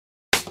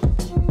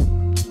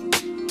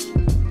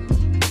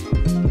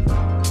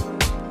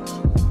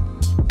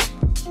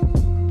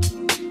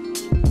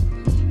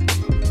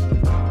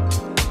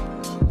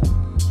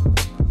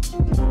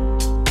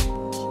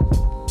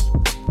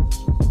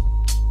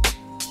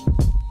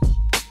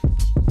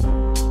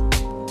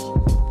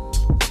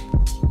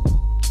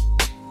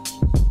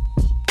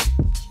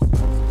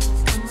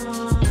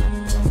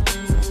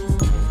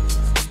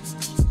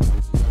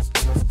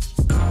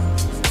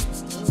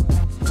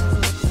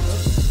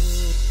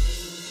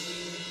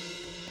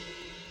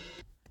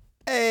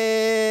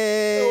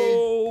Hey!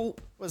 Oh.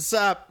 What's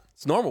up?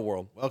 It's Normal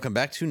World. Welcome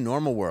back to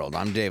Normal World.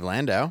 I'm Dave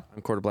Landau.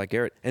 I'm Quarter Black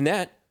Garrett. And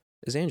that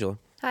is Angela.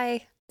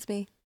 Hi, it's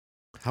me.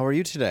 How are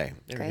you today?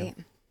 Great.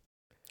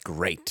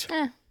 Great.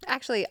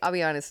 Actually, I'll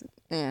be honest.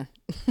 Well,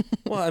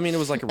 I mean, it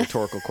was like a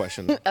rhetorical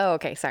question. Oh,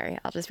 okay. Sorry.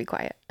 I'll just be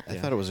quiet. I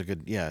thought it was a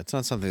good... Yeah, it's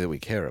not something that we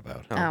care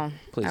about. Oh,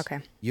 please.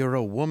 Okay. You're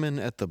a woman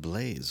at the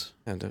blaze.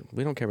 And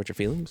we don't care about your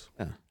feelings.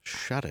 Yeah,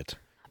 shut it.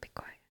 I'll be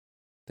quiet.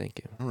 Thank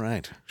you. All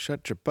right.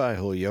 Shut your pie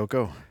hole,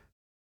 Yoko.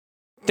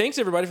 Thanks,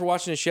 everybody, for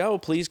watching the show.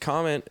 Please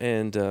comment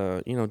and, do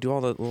all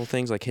the little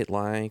things like hit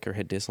like or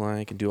hit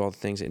dislike and do all the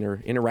things that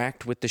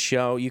interact with the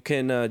show. You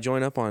can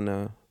join up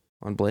on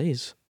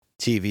Blaze.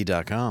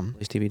 TV.com.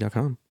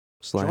 BlazeTV.com.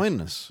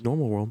 Join us.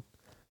 Normal World.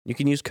 You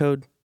can use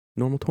code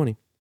Normal20.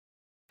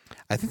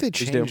 I think they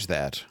changed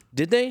that.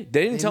 Did they?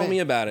 They didn't tell me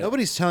about it.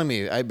 Nobody's telling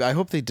me. I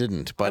hope they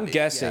didn't. But I'm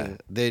guessing.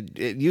 Yeah,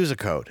 use a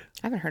code.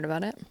 I haven't heard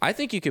about it. I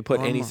think you could put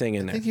anything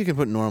in I there. think you can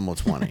put normal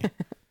 20.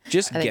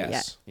 Just I think,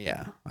 guess.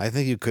 Yeah. I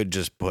think you could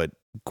just put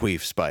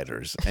queef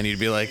spiders and you'd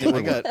be like,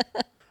 I got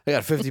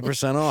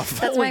 50% off.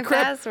 That's Holy my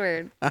crap.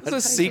 password. That's a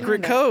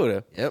secret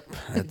code. Yep.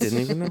 I didn't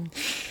even know.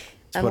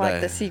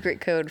 Unlock the secret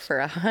code for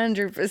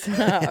 100%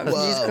 off.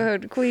 Use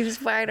code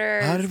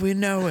QueefSpider. How did we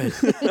know it?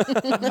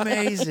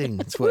 Amazing.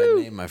 That's what I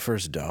named my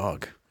first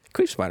dog.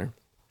 Queef Spider.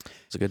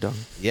 It's a good dog.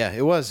 Yeah,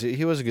 it was.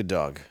 He was a good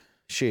dog.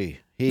 He.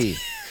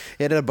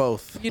 It had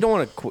both. You don't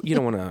want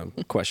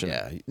to question.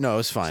 Yeah. No,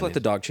 it's fine. Just let the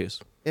dog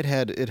choose. It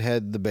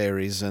had the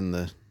berries and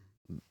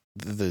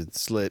the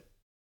slit.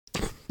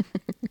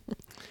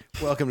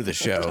 Welcome to the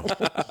show.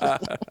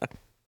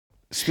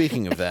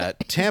 Speaking of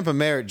that, Tampa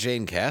Mayor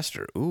Jane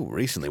Castor,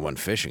 recently went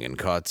fishing and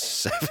caught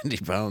 70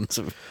 pounds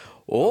of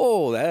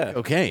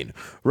cocaine,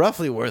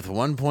 roughly worth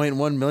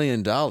 $1.1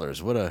 million.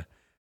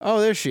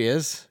 There she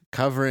is,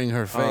 covering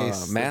her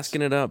face.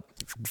 Masking it up.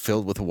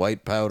 Filled with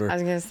white powder. I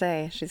was going to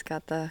say, she's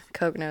got the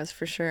coke nose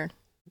for sure.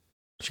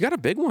 She got a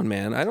big one,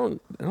 man. I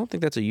don't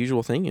think that's a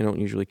usual thing. You don't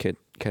usually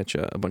catch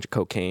a bunch of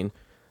cocaine.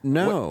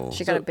 No.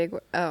 She got a big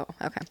one. Oh,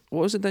 okay.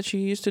 What was it that she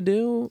used to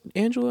do,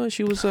 Angela?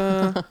 She was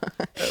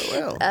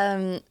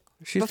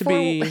she used to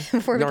be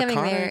before becoming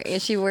mayor,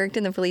 narcotics? she worked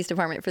in the police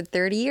department for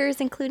 30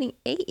 years, including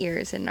 8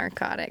 years in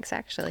narcotics,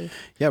 actually.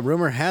 Yeah,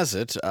 rumor has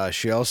it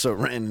she also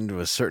ran into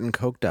a certain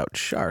coked out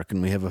shark,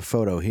 and we have a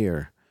photo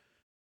here.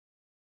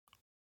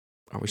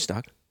 Are we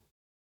stuck?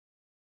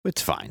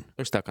 It's fine.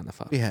 They're stuck on the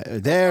phone. Yeah,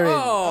 there.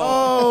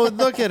 Oh,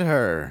 look at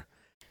her.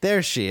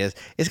 There she is.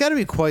 It's got to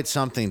be quite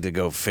something to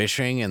go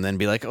fishing and then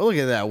be like, oh, look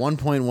at that,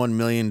 $1.1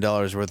 million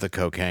worth of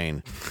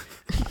cocaine.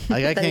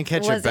 I can't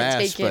catch a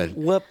bass,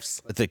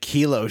 but the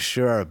kilos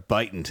sure are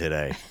biting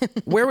today.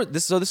 Where was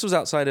this? So this was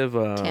outside of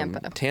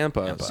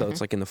Tampa. So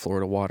it's like in the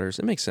Florida waters.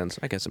 It makes sense.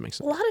 I guess it makes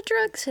sense. A lot of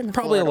drugs in the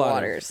Probably Florida a lot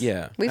waters.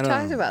 yeah. We've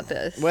talked about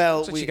this.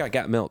 Well, So she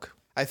got milk.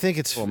 I think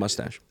it's A little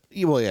mustache.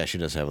 Well, yeah, she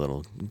does have a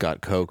little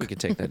got coke. We can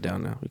take that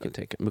down now. We can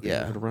take it. We can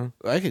Yeah. move it around.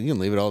 You can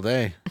leave it all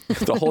day.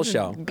 The whole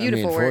show.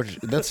 Beautiful work.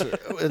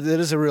 It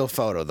is a real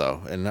photo,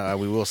 though, and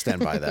we will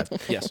stand by that.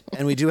 Yes.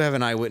 And we do have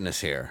an eyewitness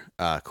here.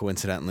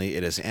 Coincidentally,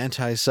 it is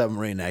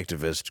anti-submarine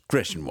activist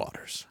Christian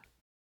Waters.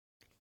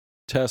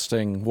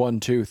 Testing 1,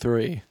 2,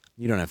 3.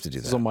 You don't have to do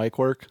Does the that. mic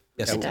work?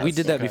 Yes, it does. We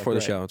did that Okay, before the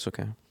great. show. It's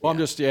okay. Well, I'm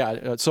just,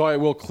 so I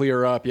will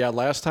clear up. Yeah,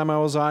 last time I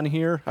was on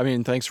here, I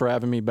mean, thanks for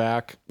having me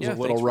back. It was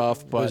a little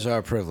rough, It was but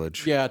our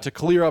privilege. yeah, to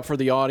clear up for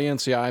the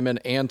audience, I'm an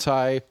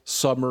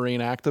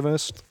anti-submarine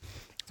activist.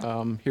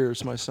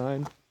 Here's my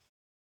sign.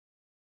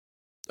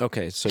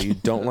 Okay, so you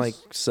don't like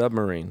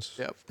submarines.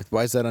 Yep.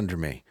 Why is that under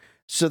me?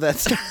 So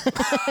that's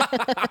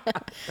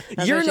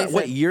You're what she not.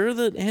 Wait, said. you're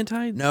the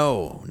anti.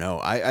 no.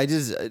 I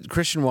just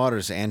Christian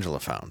Waters. Angela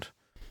found.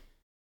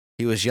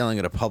 He was yelling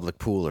at a public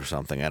pool or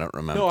something. I don't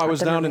remember. No, I was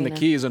the down in the marina.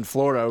 Keys in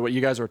Florida, what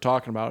you guys were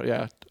talking about.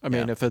 Yeah. I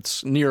mean, Yeah. if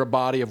it's near a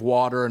body of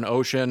water, an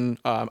ocean,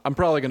 I'm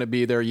probably going to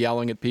be there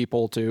yelling at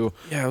people to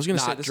Yeah, I was gonna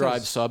say not this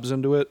drive is- subs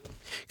into it.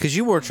 Because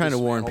you were trying to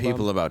warn Dismantle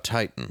people them. about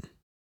Titan.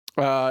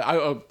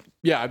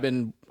 I've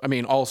been,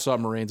 all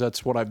submarines.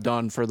 That's what I've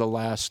done for the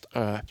last,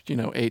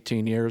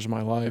 18 years of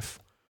my life.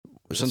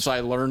 Since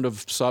I learned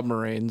of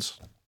submarines.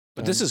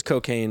 But this is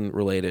cocaine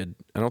related.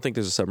 I don't think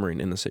there's a submarine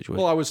in the situation.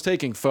 Well, I was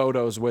taking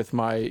photos with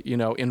my,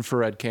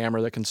 infrared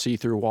camera that can see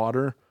through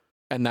water.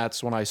 And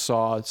that's when I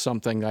saw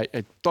something. I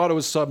thought it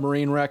was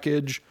submarine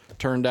wreckage.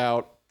 Turned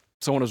out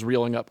someone was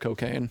reeling up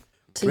cocaine.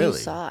 So you Really?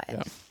 saw it.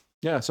 Yeah.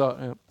 Yeah,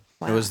 so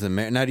Wow. It was the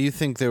mayor. Now, do you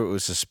think there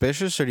was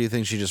suspicious, or do you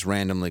think she just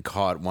randomly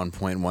caught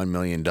 $1.1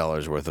 million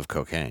worth of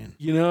cocaine?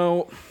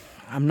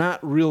 I'm not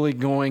really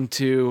going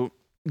to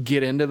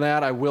get into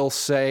that. I will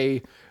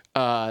say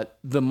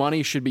the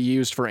money should be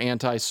used for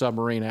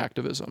anti-submarine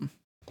activism.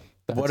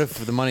 What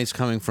if the money's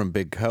coming from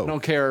Big I Coke?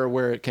 don't care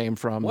where it came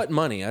from. what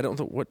money? I don't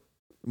know what.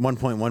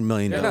 $1.1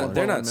 million. They're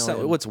not.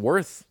 million. What's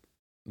worth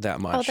that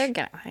much? Oh, they're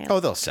gonna. Oh,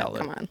 they'll sell it.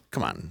 Come on.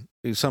 Come on.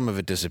 Some of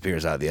it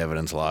disappears out of the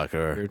evidence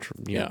locker.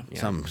 Yeah.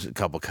 Some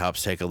couple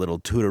cops take a little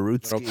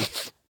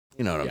Tootarootsky.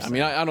 You know what I'm I saying?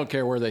 mean, I don't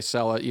care where they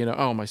sell it.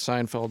 Oh, my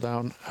sign fell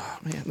down. Oh,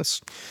 man,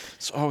 this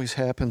always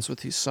happens with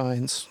these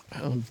signs.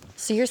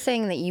 So you're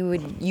saying that you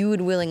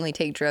would willingly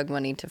take drug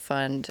money to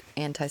fund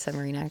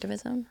anti-submarine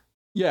activism?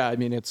 Yeah, I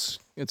mean, it's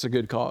a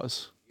good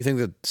cause. You think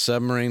that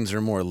submarines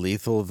are more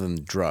lethal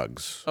than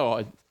drugs?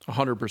 Oh,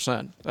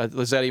 100%.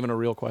 Is that even a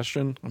real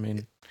question? I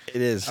mean,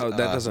 It is. Oh, that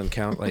doesn't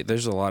count. Like,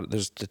 there's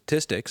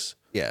statistics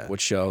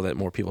which show that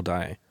more people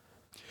die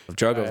of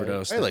drug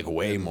overdose. Probably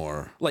way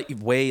more. Like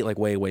way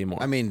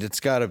more. I mean, it's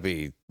got to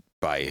be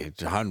by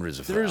hundreds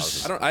of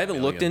thousands. I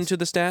haven't looked into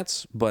the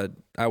stats, but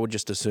I would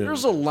just assume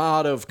there's a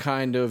lot of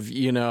kind of,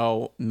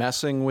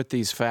 messing with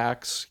these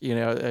facts.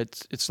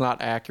 It's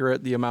not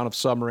accurate. The amount of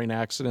submarine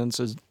accidents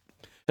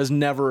has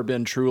never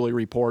been truly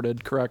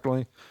reported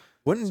correctly.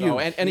 Wouldn't you?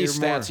 And any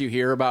stats you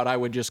hear about, I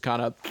would just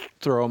kind of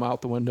throw them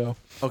out the window.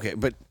 Okay,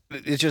 but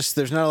it's just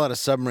there's not a lot of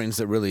submarines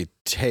that really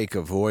take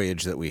a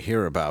voyage that we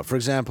hear about. For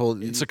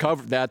example, It's a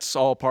cover. That's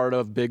all part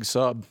of Big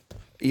Sub.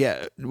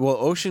 yeah. Well,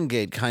 Ocean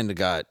Gate kind of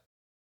got.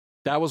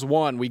 That was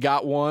one. We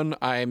got one.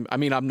 I'm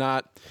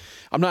not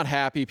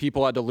happy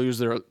people had to lose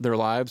their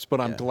lives,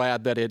 but I'm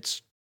glad that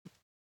it's,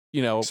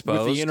 with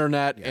Exposed? the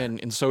internet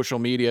and social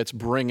media, it's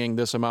bringing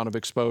this amount of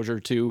exposure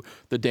to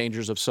the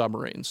dangers of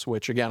submarines,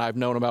 which again, I've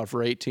known about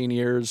for 18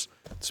 years.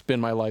 It's been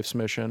my life's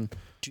mission.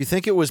 Do you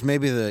think it was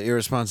maybe the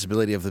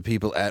irresponsibility of the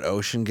people at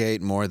Ocean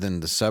Gate more than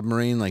the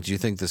submarine? Like, do you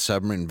think the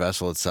submarine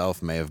vessel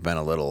itself may have been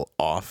a little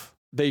off?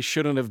 They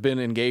shouldn't have been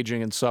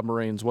engaging in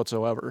submarines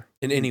whatsoever.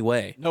 in any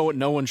way. No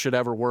one should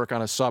ever work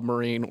on a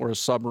submarine or a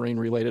submarine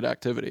related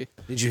activity.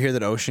 Did you hear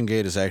that Ocean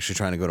Gate is actually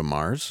trying to go to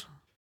Mars?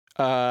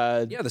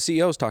 Yeah, the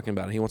CEO is talking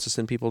about it. He wants to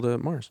send people to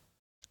Mars.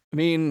 I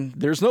mean,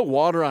 there's no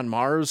water on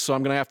Mars, so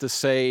I'm going to have to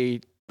say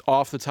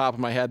off the top of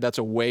my head, that's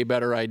a way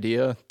better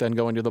idea than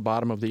going to the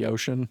bottom of the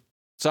ocean.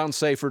 Sounds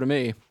safer to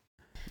me.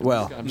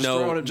 Well, I'm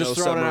just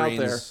throwing it out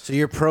there. so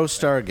you're pro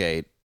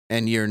Stargate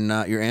and you're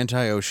not. You're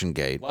anti Ocean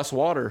Gate. Less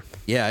water.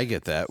 Yeah, I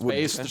get that.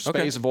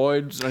 Space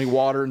voids, any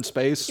water in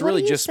space. It's really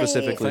do you just say?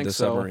 specifically Think the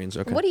so. submarines.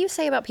 Okay. What do you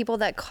say about people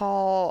that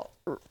call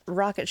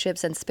rocket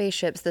ships and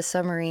spaceships the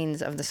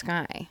submarines of the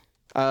sky?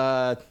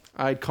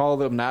 I'd call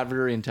them not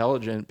very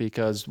intelligent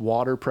because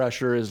water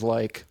pressure is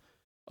like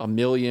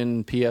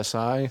 1,000,000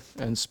 psi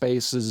and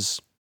space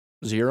is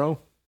 0.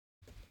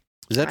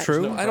 Is that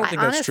true? I don't think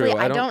that's Honestly, true.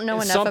 I don't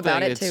know It's enough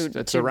about it something. to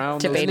It's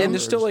around those debate it. And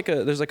there's still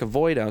there's like a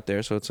void out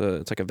there, so it's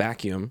like a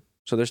vacuum.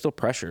 So there's still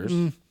pressures.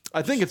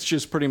 I think it's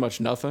just pretty much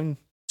nothing.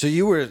 So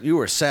you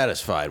were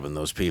satisfied when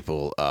those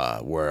people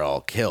were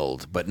all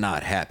killed, but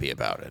not happy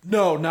about it.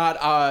 No, not.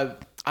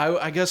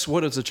 I guess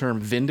what is the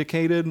term?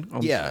 Vindicated.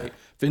 Yeah.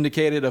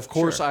 Vindicated. Of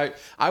course,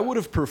 I would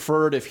have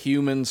preferred if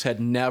humans had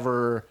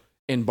never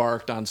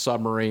embarked on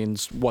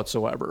submarines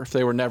whatsoever. If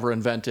they were never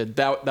invented,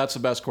 that's the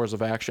best course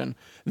of action.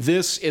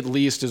 This at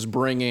least is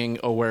bringing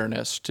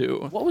awareness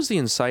to. What was the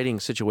inciting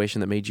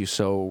situation that made you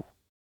so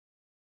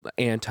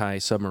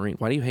anti-submarine?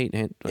 Why do you hate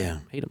hate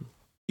them?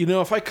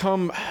 If I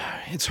come,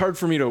 it's hard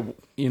for me to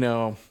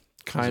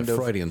kind of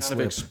Freudian slip.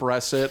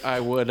 express it. I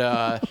would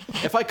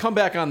if I come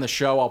back on the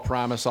show, I'll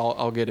promise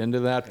I'll get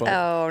into that. But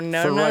Oh,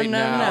 no, for no, right no,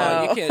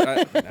 now, no. You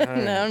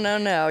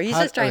can't. No. He's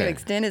just trying to okay.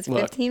 extend his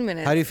 15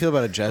 minutes. How do you feel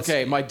about a jet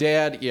Okay, ski? my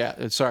dad,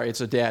 it's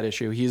a dad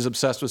issue. He's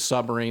obsessed with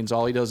submarines.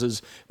 All he does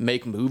is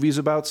make movies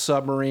about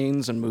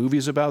submarines and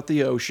movies about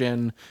the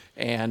ocean.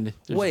 And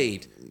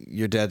Wait.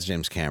 Your dad's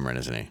James Cameron,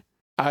 isn't he?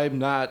 I'm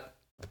not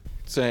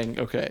saying,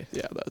 okay,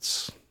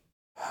 that's...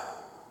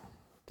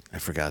 I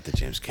forgot that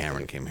James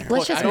Cameron came here.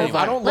 Let's just move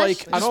on. I don't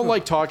Let's-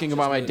 like talking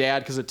about my dad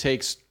because it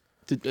takes...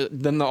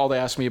 Then all they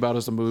ask me about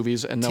is the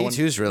movies, and no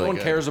T2's really one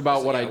good. cares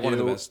about what I one of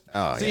the do. best.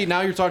 Oh, See, yeah. now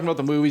you're talking about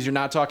the movies. You're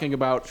not talking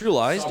about True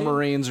Lies, dude.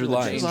 submarines or True the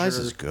Lies. True danger. Lies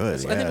is good.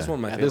 I think it's one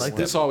of my favorites.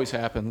 This always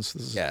happens.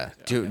 This is- Yeah.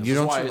 Dude, you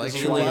don't why- like this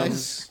is True why-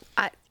 Lies?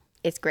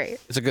 It's great.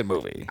 It's a good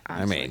movie.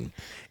 I mean,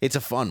 it's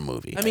a fun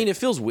movie. I mean, it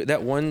feels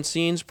that one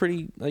scene's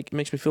pretty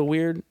makes me feel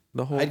weird.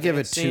 The whole I'd give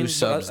it scene, 2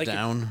 subs but,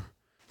 down.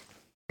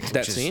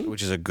 That scene.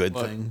 Which is a good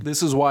But thing.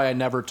 this is why I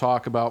never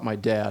talk about my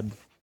dad,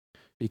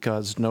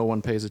 because no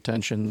one pays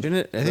attention. Didn't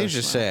it? I think you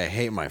should say, I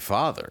hate my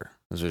father.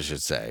 That's what you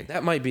should say.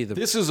 That might be the.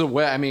 This is a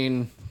way. I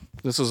mean,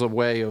 this is a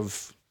way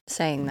of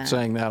Saying that.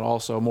 saying that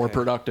also more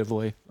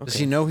productively. Does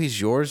he know he's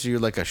yours? Or you're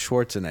like a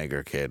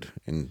Schwarzenegger kid.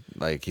 And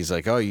like, he's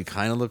like, oh, you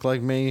kind of look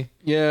like me.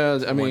 Yeah,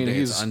 I One mean, day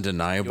it's he's.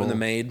 undeniable. the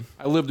maid.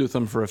 I lived with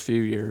him for a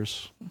few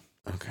years.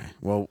 Okay.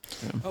 Well,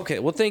 Okay,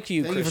 well, thank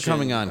you. Thank you for Christian.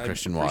 coming on, I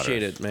Christian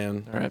Appreciate Waters. it,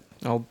 man. All right,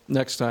 I'll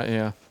next time.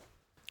 Yeah,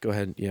 Go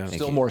ahead. Yeah. Thank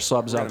still you. more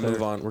subs We're out gonna there.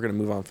 move on. We're gonna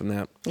move on from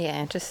that.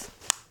 Yeah, just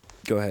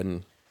Go ahead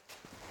and.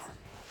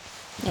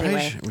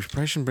 anyway. we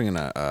probably shouldn't bring in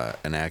an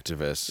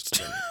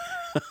activist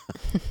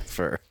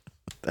for.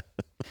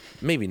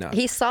 Maybe not.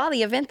 He saw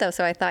the event though,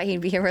 so I thought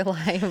he'd be a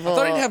reliable. I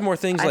thought he'd have more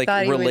things I like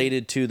thought he would-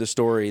 related to the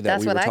story that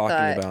That's we were what I talking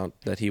thought.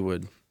 about that he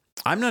would.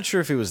 I'm not sure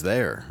if he was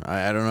there.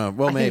 I don't know.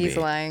 Well, I maybe. think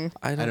he's lying.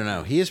 I don't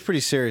know. He is pretty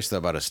serious though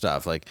about his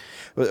stuff. Like,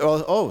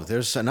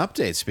 there's an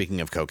update.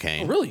 Speaking of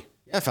cocaine. Oh, really?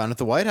 I found at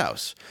the White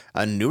House.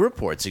 A new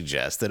report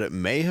suggests that it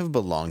may have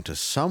belonged to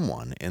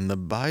someone in the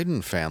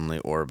Biden family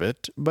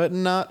orbit, but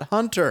not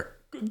Hunter.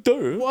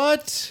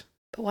 What?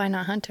 But why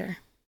not Hunter?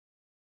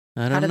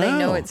 I don't How do know. they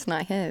know it's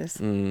not his?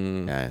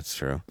 Yeah, it's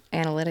true.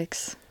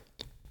 Analytics.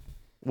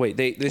 Wait,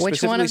 they Which one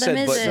specifically of them said,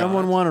 is but it?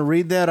 Someone want to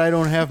read that? I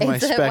don't have my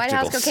It's spectacles. White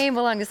House cocaine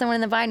belonged to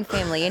someone in the Biden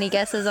family. Any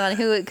guesses on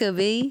who it could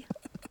be?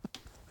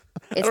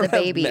 It's don't the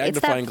have baby. It's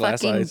magnifying that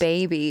glass fucking eyes.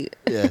 baby.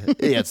 Yeah,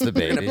 it's the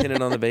They're gonna baby. pin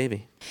it on the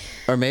baby.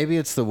 Or maybe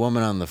it's the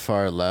woman on the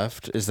far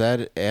left. Is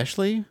that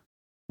Ashley?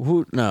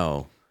 Who?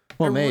 No.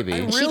 Well, maybe.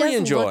 I She really does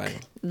enjoy. look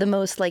the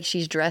most like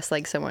she's dressed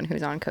like someone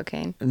who's on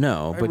cocaine.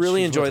 No, I but really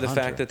she's enjoy with the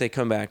Hunter. fact that they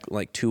come back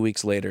like 2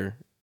 weeks later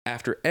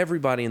after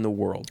everybody in the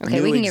world Okay,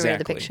 knew we can get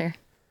rid of the exactly picture.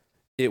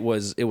 it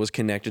was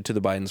connected to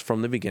the Bidens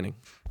from the beginning.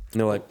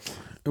 And they're like, It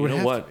you would know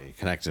have what, to be you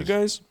connected.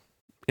 guys,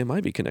 it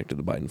might be connected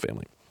to the Biden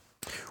family.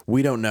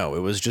 We don't know.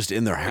 It was just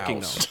in their Breaking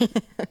house.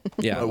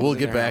 Yeah, But it we'll was in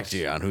get their back house. to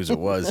you on whose it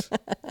was.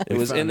 It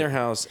was in their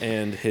house,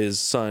 and his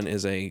son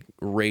is a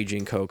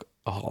raging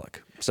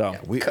cokeaholic. So,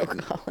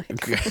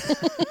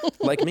 Cokeaholic.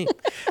 like me.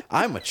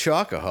 I'm a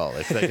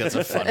chocoholic. That's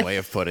a fun way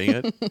of putting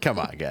it. Come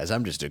on, guys.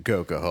 I'm just a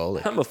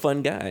cokeaholic. I'm a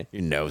fun guy.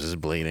 Your nose is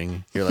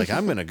bleeding. You're like,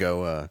 I'm going to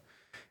go,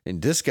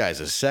 and this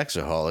guy's a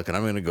sexaholic, and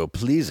I'm going to go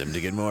please him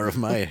to get more of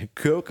my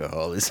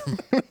cokeaholism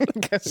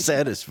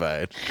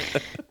satisfied.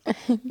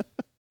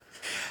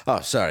 Oh,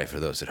 sorry for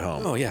those at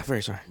home. Oh, yeah,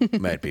 very sorry.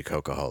 Might be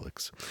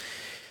cokeaholics.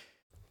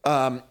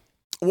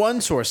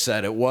 One source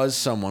said it was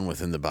someone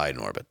within the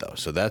Biden orbit, though.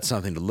 So that's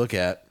something to look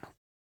at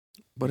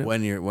But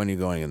when you're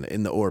going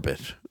in the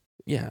orbit.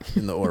 yeah,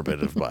 In the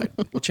orbit of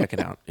Biden. we'll check it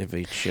out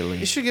eventually.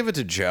 You should give it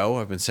to Joe.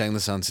 I've been saying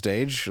this on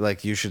stage.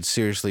 Like, you should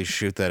seriously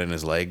shoot that in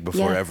his leg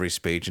before Yeah. every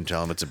speech and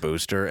tell him it's a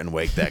booster and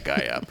wake that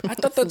guy up. I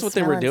thought that's what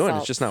they were Smelling doing.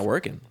 salts. It's just not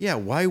working. Yeah,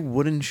 why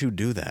wouldn't you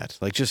do that?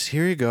 Like, just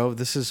here you go.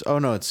 This is, oh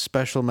no, it's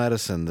special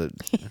medicine that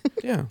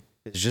Yeah.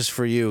 is just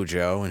for you,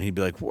 Joe. And he'd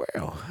be like,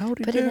 well, how'd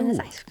he Put do? it in his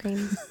ice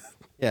cream.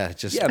 Yeah,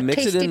 just Yeah,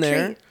 mix it tasty in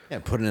there. treat. yeah,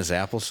 put in his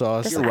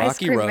applesauce. This Your ice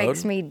Rocky cream Road.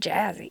 makes me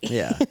jazzy.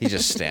 Yeah, he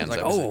just stands Like,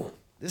 up. and oh. says,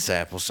 this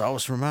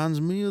applesauce reminds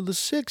me of the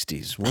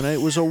 60s when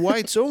it was a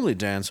whites only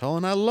dance hall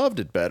and I loved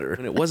it better.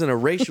 And it wasn't a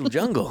racial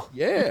jungle.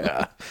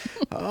 Yeah.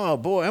 Oh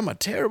boy, I'm a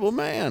terrible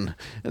man.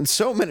 And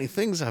so many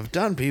things I've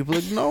done people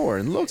ignore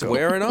and look over.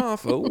 Wearing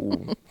off. Oh.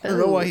 I don't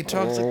know why he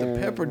talks like the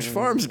Pepperidge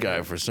Farms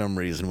guy for some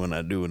reason when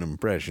I do an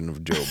impression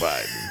of Joe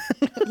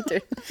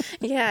Biden.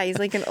 Yeah, he's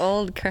like an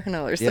old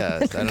colonel or something. Yeah, I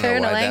don't know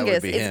Colonel why that would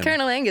Angus. be It's him.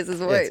 Colonel Angus's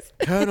voice.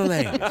 It's Colonel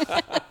Angus.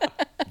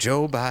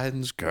 Joe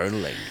Biden's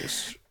Colonel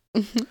Angus.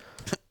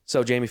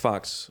 So Jamie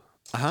Foxx.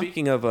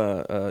 Speaking of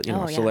Oh,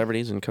 yeah.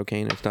 celebrities and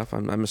cocaine and stuff,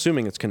 I'm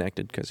assuming it's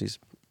connected because he's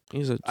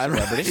a I don't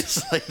know. celebrity.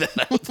 Just like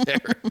that out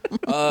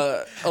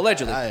there.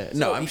 Allegedly.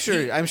 No, I'm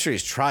sure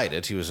he's tried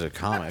it. He was a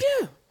comic.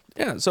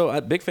 Yeah. So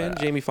big fan of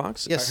Jamie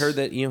Foxx. yes. I heard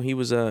that he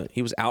was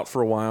out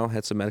for a while,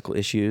 had some medical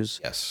issues.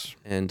 Yes.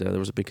 And there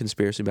was a big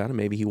conspiracy about him.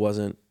 Maybe he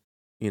wasn't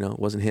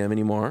him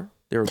anymore.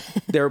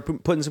 They were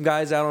putting some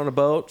guys out on a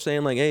boat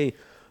saying like, "Hey,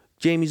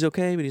 Jamie's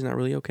okay, but he's not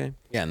really okay."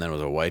 Yeah, and then it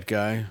was a white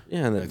guy.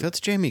 Yeah, and Like, that's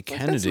Jamie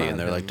Kennedy. not And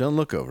they're him. like, don't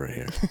look over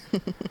here.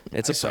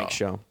 it's a I saw. prank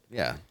show.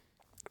 Yeah.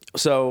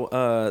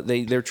 So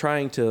they're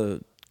trying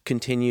to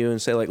continue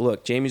and say like,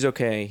 "Look, Jamie's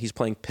okay. He's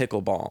playing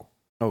pickleball.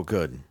 Oh,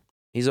 good.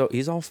 He's all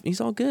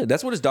good."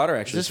 That's what his daughter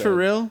Is actually this said. for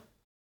real?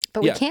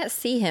 But Yeah. we can't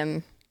see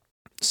him.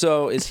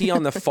 So is he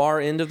on the far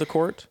end of the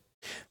court?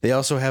 They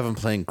also have him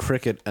playing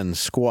cricket and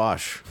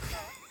squash.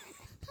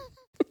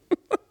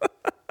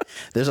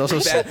 There's also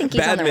I think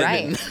he's on the right.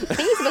 Badminton. I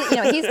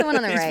think he's the one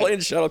on the He's right. playing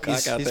shuttlecock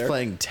he's, out he's there.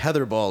 playing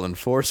tetherball and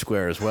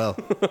foursquare as well.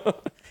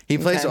 He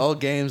plays Okay. all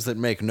games that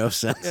make no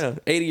sense. Yeah,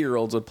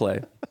 80-year-olds would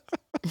play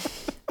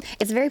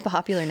It's very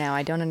popular now.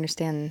 I don't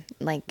understand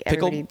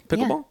everybody.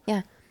 pickleball?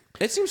 Yeah.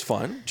 It seems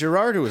fun.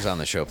 Gerard, who was on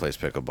the show, plays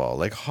pickleball,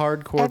 like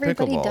hardcore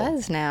Everybody pickleball.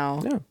 does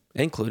now. Yeah,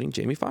 including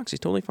Jamie Foxx. He's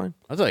totally fine.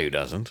 I'll tell you who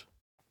doesn't.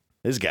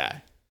 This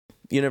guy.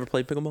 You never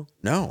played pickleball?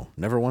 No,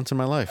 never once in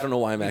my life. I don't know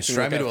why I'm acting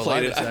drive like me I've to a lie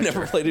played it. I've detector.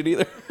 never played it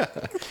either.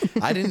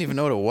 I didn't even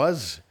know what it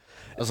was.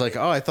 I was like,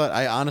 oh,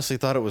 I honestly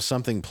thought it was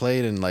something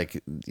played in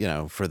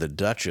for the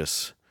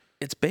Duchess.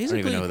 It's basically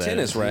even know what that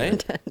tennis, is.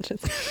 right?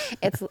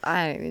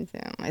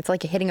 It's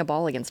like hitting a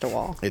ball against a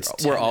wall. It's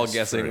We're all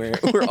tennis guessing.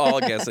 for- We're all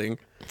guessing.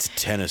 It's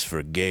tennis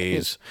for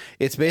gays.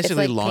 It's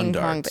basically like lawn ping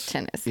darts. pong, but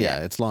tennis, Yeah,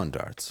 yeah. it's lawn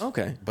darts.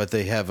 Okay. But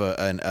they have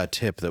a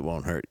tip that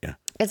won't hurt you.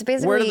 It's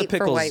basically Where do the for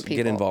pickles white people.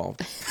 get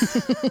involved?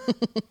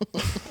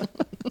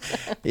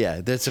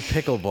 Yeah, that's a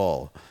pickle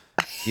ball.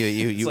 You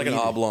It's like an eat it.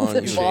 oblong.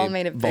 It's a ball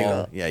made of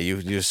pickle. Yeah,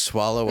 you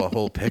swallow a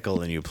whole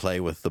pickle and you play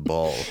with the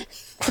ball.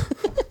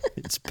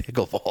 It's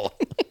pickleball.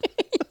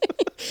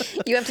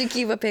 You have to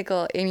keep a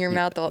pickle in your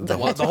mouth all the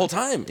The whole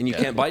time, and you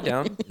can't bite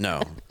down.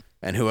 No,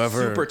 and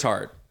whoever Super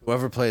tart.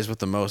 whoever plays with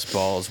the most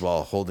balls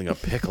while holding a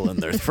pickle in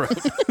their throat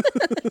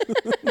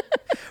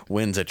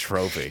wins a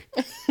trophy.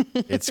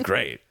 It's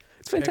great.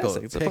 It's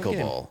fantastic. It's a fun game.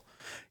 Pickleball.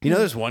 You know,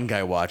 there's one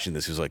guy watching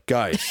this who's like,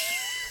 guys,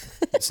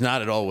 it's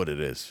not at all what it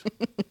is.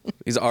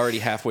 He's already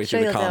halfway through Sure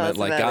the you'll tell comment, us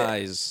like, about it.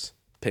 guys,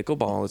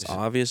 Pickleball is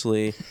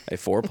obviously a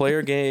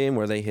 4-player game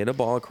where they hit a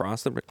ball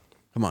across the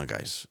Come on,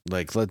 guys.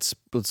 Like, let's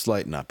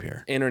lighten up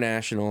here.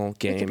 international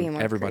could be game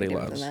more everybody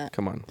creative loves. than that.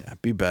 Come on. Yeah,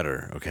 be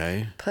better,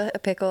 okay? Put a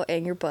pickle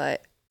in your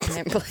butt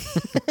and play.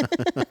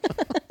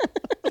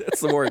 That's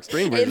the more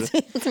extreme version.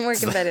 It's more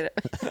competitive.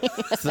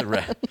 It's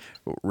the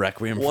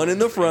requiem. One in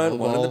the front,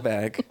 one in the Pickleball.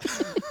 back.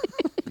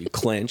 You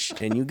clench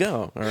and you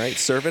go. All right,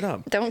 serve it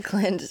up. Don't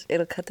clench.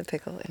 It'll cut the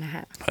pickle in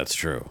half. That's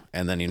true.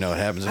 And then you know what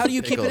happens. How do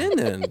you keep it in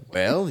then?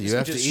 Well, you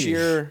have to Just eat.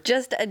 sheer.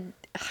 Just a.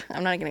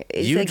 I'm not gonna.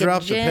 It's You like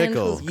drop a the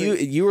gentle pickle.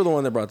 You were the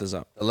one that brought this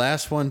up. The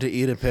last one to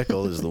eat a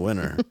pickle is the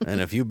winner,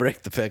 and if you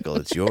break the pickle,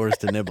 it's yours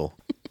to nibble.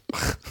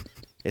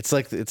 It's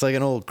like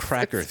an old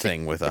cracker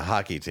thing with a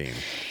hockey team.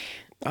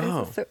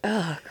 Oh,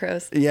 Oh,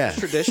 gross. Yeah,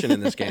 tradition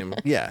in this game.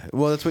 yeah.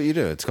 Well, that's what you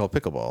do. It's called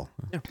pickleball.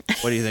 Yeah.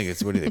 What do you think?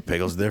 What do you think?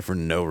 Pickle's there for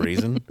no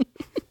reason?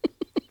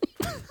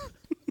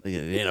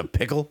 In a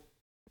pickle?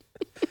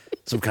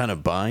 Some kind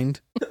of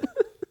bind?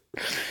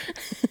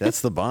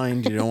 That's the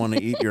bind. You don't want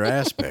to eat your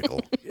ass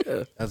pickle.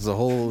 Yeah. That's the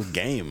whole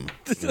game.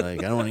 You're like,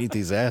 I don't want to eat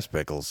these ass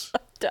pickles.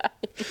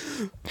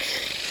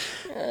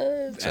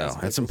 So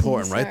it's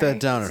important. Write that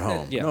down at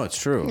home. Yeah. No, it's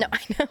true. No, I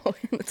know.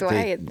 That's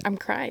why I'm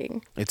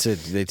crying.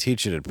 They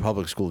teach it at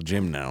public school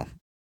gym now.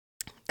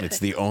 It's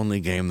the only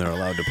game they're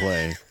allowed to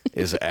play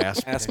is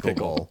ass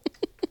pickleball.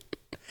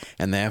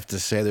 And they have to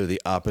say they're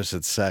the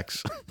opposite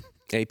sex.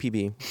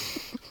 APB,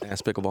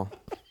 ass pickleball.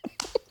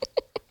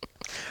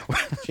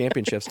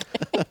 Championships.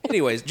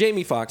 Anyways,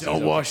 Jamie Foxx.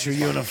 Don't wash your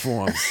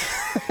uniforms.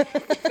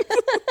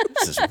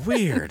 This is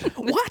weird.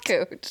 What,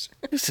 coach?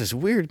 This is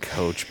weird,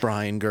 Coach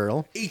Brian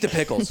Girl. Eat the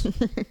pickles.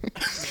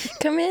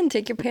 Come in,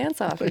 take your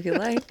pants off if you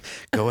like.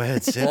 Go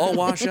ahead, sit. All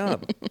wash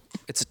up.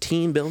 It's a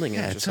team building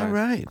Yeah, exercise. it's all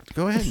right.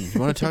 Go ahead. You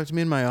want to talk to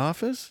me in my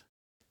office?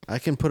 I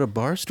can put a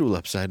bar stool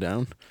upside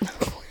down.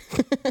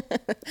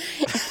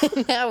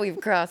 Now we've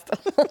crossed.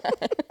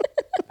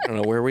 I don't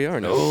know where we are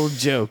now. Old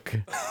joke.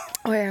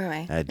 Where am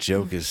I? That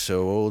joke is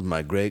so old.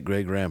 My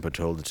great-great-grandpa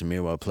told it to me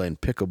while playing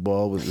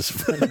pickleball with his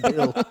friend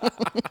Bill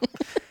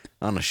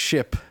on a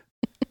ship.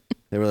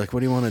 They were like, "What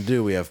do you want to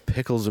do? We have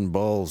pickles and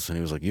balls." And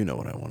he was like, "You know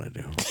what I want to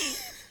do.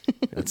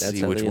 Let's see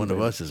how which they one of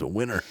invented. us is a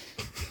winner."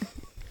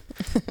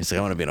 He's like,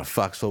 "I want to be in a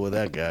foxhole with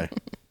that guy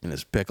and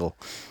his pickle,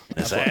 and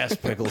his ass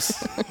pickles."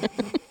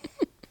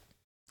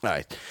 All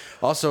right.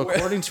 Also,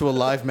 according to a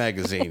Live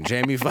magazine,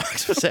 Jamie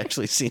Foxx was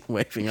actually seen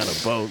waving on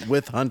a boat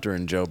with Hunter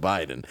and Joe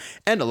Biden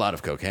and a lot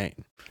of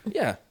cocaine.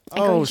 Yeah.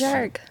 Oh,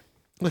 shark.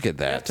 Look at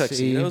that.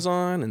 Tuxedos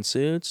on and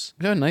suits.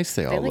 See how nice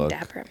they They all look look.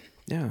 dapper.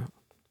 Yeah.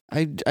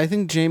 I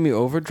think Jamie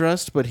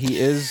overdressed, but he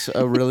is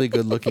a really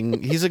good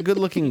looking. He's a good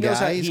looking knows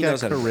guy. how- He's he got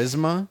knows how to-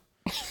 charisma.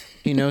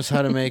 He knows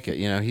how to make it.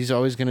 You know, he's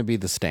always going to be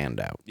the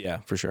standout. Yeah,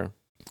 for sure.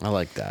 I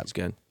like that. That's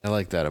good. I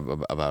like that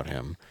about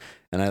him.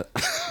 And I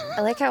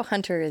I like how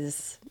Hunter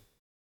is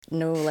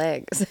no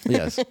legs.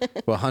 yes.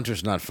 Well,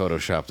 Hunter's not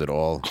photoshopped at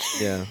all.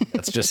 Yeah.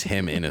 That's just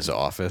him in his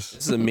office.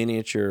 This is a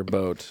miniature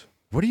boat.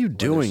 What are you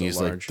doing? so He's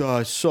large.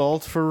 like,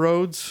 salt for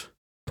roads.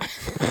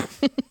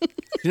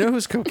 You know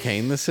whose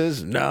cocaine this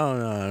is? No,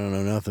 I don't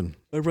know nothing.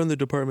 I run the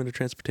Department of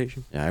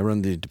Transportation. Yeah, I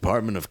run the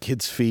Department of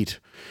Kids' Feet.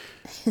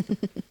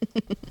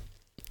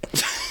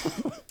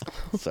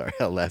 Sorry,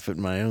 I'll laugh at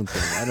my own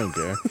thing. I don't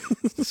care.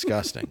 It's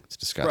disgusting. It's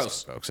disgusting,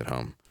 Gross. folks at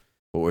home.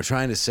 What we're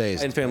trying to say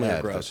is And family are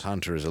that gross.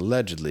 Hunter is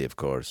allegedly, of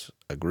course,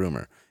 a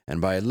groomer. And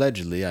by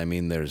allegedly, I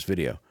mean there's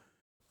video.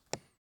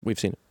 We've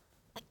seen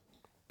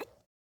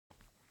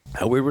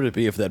How weird would it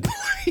be if that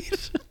played?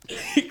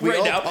 it.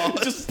 Right now,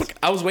 just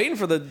I was waiting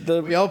for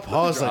the We all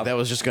paused like that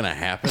was just going to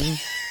happen.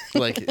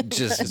 Like,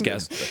 just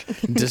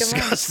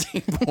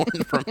disgusting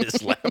porn from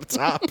his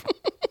laptop.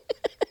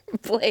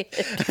 Play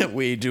it.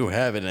 We do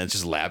have it, and it's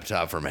just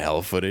laptop from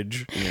hell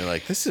footage. And you're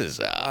like, this is...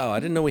 Oh, I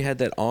didn't know we had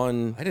that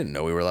on. I didn't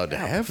know we were allowed to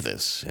have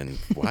this. And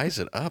why is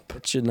it up?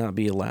 It should not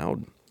be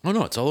allowed. Oh,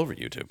 no, it's all over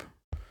YouTube.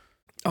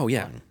 Oh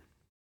yeah.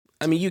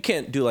 I mean, you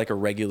can't do like a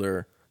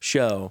regular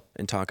show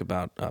and talk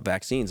about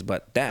vaccines,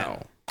 but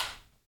that.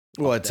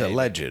 Well, it's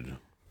alleged.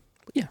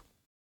 Yeah,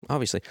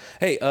 obviously.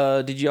 Hey,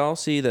 did y'all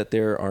see that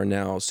there are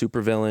now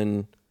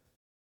supervillain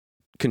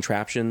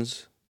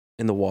contraptions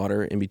in the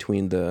water in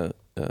between the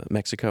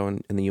Mexico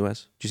and the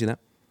U.S.? Did you see that?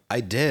 I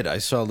did. I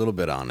saw a little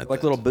bit on it.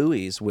 Like little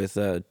buoys with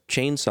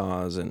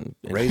chainsaws and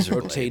Razor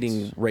rotating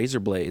blades. razor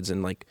blades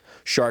and like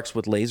sharks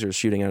with lasers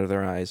shooting out of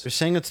their eyes. They're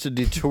saying it's to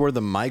detour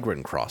the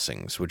migrant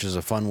crossings, which is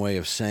a fun way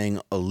of saying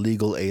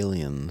illegal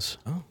aliens.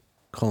 Oh.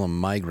 Call them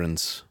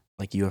migrants.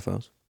 Like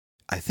UFOs.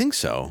 I think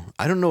so.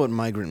 I don't know what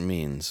migrant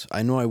means.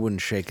 I know I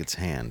wouldn't shake its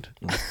hand.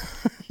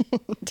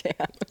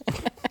 Damn.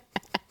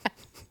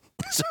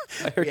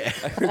 I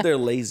heard they're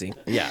lazy.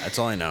 Yeah, that's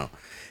all I know.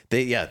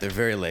 They're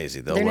very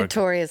lazy. They're work.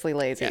 notoriously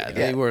lazy. Yeah,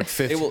 they work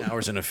 15 will-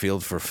 hours in a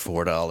field for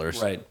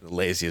 $4. Right. The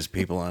laziest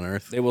people on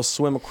earth. They will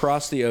swim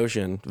across the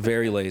ocean,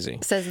 very lazy.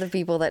 Says the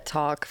people that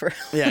talk for.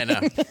 Yeah, I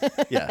know.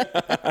 Yeah.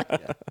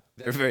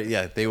 They're very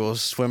they will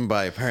swim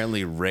by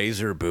apparently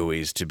razor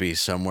buoys to be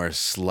somewhere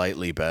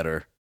slightly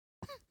better.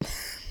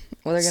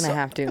 Well, they're gonna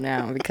have to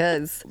now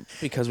because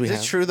we Is have.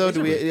 it true though? Are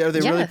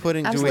they really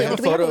putting? Do we absolutely. have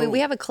a we photo? we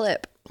have a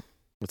clip.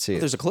 Let's see.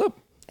 There's a clip.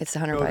 It's the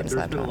Hunter know Biden that there's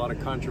been a laptop. lot of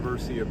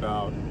controversy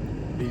about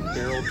these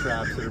barrel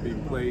traps that are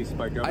being placed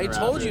by Governor I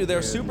told Abbott you they're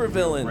and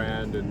supervillain.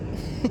 Brand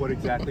and what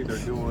exactly they're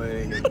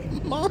doing. And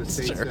the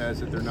state says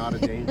that they're not a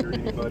danger to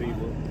anybody.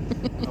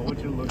 Well, I want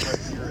you to look right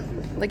here at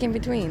this Like in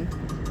between.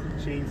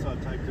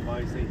 chainsaw type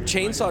device.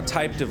 Chainsaw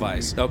type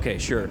device. Okay,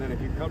 sure. And then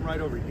if you come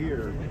right over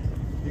here,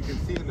 you can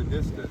see in the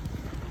distance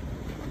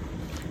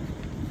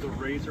the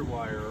razor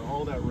wire,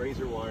 all that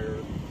razor wire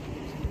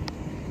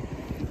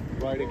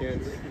right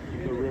against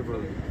the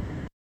river.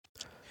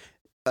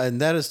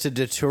 And that is to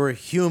deter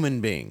human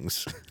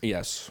beings.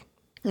 Yes.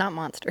 Not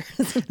monsters.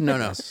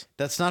 No.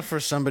 That's not for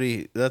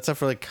somebody. That's not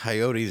for like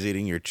coyotes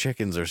eating your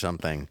chickens or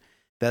something.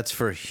 That's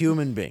for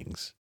human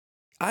beings.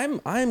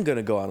 I'm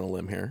gonna go out on a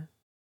limb here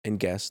and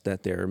guess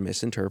that they're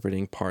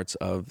misinterpreting parts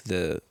of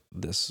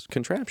this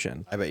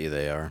contraption. I bet you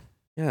they are.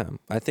 Yeah,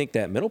 I think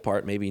that middle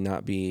part maybe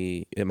not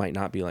be. It might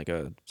not be like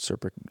a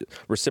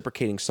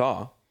reciprocating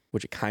saw,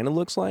 which it kind of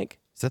looks like.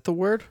 Is that the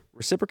word?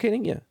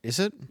 Reciprocating, yeah, Is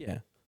it? yeah.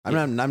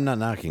 I'm not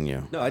knocking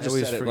you. No, I just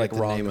always said it forget like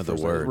wrong. name of the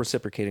first word.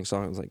 Reciprocating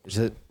saw. I was like, Is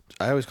it?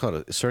 I always call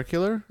it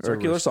circular. Or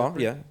circular saw. reciproc-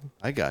 Yeah.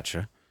 I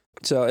gotcha.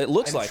 So it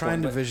looks I'm like trying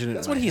one, to but vision it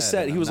That's in what my he head,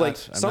 said. and He was I'm like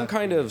not- I'm some not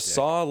kind being a of dick.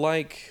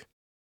 saw-like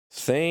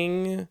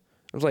thing.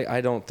 I was like,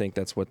 I don't think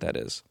that's what that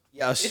is.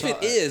 Yeah, If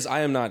it is, I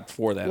am not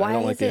for that. I Why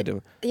don't like is the it?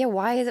 idea. Yeah,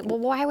 why is it? Well,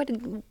 why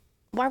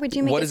would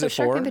you make What it is so it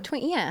sharp for? in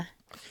between? Yeah.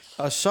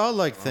 a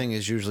saw-like thing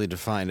is usually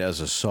defined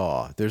as a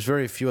saw. There's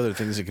very few other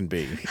things it can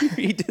be.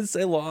 He did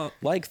say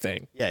law-like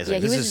thing. Yeah, he's Yeah,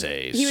 like, he this was- is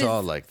a he was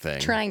saw-like thing.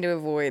 Trying to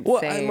avoid Well,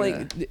 saying I'm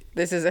like,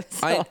 this is a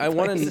I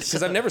want to, place.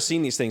 because I've never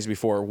seen these things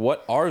before.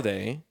 What are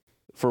they?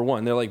 For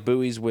one, they're like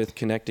buoys with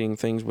connecting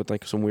things with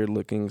like some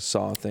weird-looking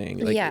saw thing.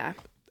 Like, Yeah.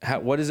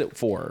 What is it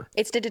for?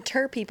 It's to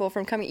deter people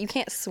from coming. You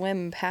can't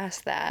swim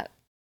past that.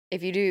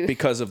 If you do,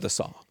 Because of the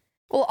saw.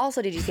 well,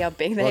 also, did you see how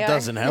big they Well, it are?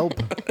 doesn't help.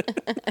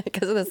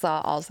 Because of the saw,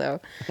 also.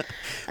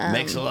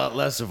 Makes a lot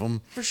less of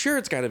them. For sure,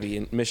 it's got to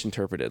be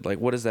misinterpreted. Like,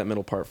 what is that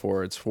middle part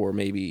for? It's for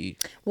maybe.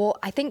 Well,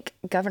 I think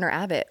Governor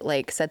Abbott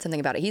said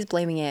something about it. He's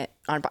blaming it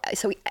on.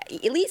 So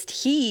at least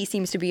he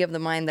seems to be of the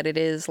mind that it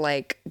is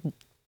like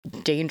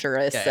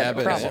dangerous and a Abbott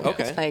is- problem.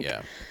 Okay. Like,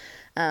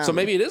 Yeah. So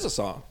maybe it is a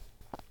saw.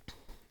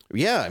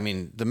 Yeah, I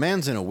mean, the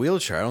man's in a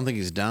wheelchair. I don't think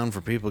he's down for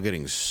people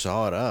getting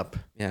sawed up.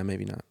 Yeah,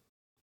 maybe not.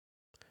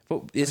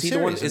 But is I'm he the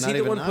one? serious, Is I'm he not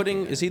the even one putting?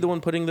 knocking Is he the one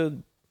putting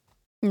the?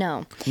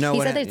 no. No, He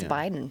what said that hap- it's yeah.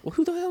 Biden. Well,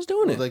 who the hell's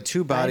doing it? Like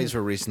 2 bodies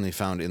were recently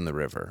found in the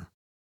river.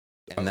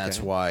 And that's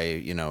Okay.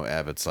 why,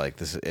 Abbott's like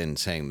this in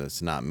saying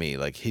that's not me.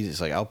 Like he's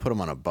like, I'll put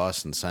them on a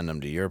bus and send them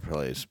to your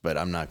place, but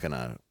I'm not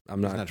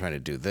not trying to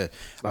do this.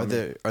 Are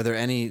there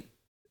any?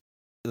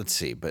 Let's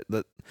see, but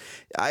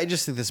I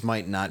just think this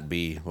might not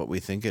be what we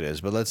think it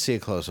is. But let's see a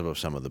close up of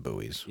some of the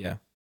buoys. Yeah.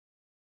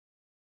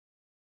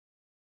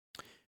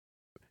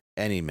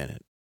 Any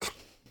minute.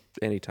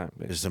 Anytime.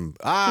 There's some.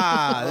 There's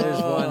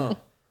Oh. one.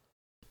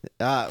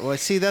 Well,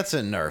 see, that's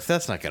a Nerf.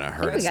 That's not going to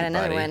hurt. We got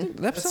another anybody. one.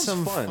 That That's sounds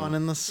some fun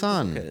in the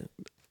sun. Okay.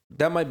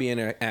 That might be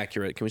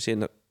inaccurate. Can we say? It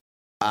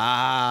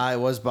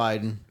was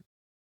Biden.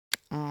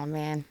 Oh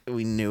man.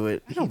 We knew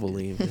it. I don't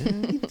believe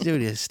it. Dude,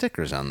 he has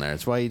stickers on there.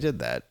 That's why he did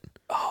that.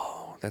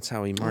 Oh, that's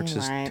how he marks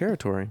his Alright.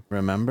 territory.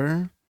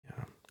 Remember?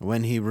 Yeah.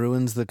 When he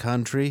ruins the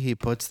country, he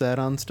puts that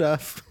on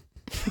stuff.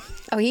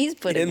 Oh, he's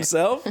putting it.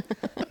 Himself?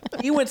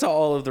 He went to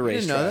all of the You racetracks.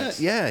 didn't know that?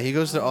 Yeah, he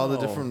goes to all the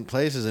Oh. different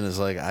places and is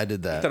like, I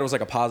did I thought that. it was like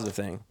a positive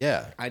thing.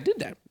 Yeah. I did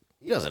that.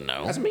 He doesn't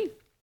know. That's me.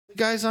 The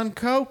guy's on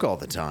coke all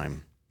the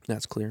time.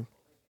 That's clear.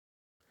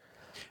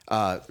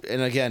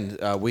 And again,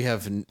 we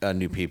have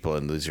new people,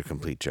 and these are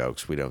complete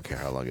jokes. We don't care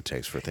how long it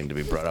takes for a thing to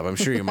be brought up. I'm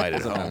sure you might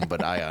at home,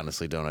 but I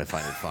honestly don't. I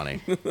find it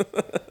funny.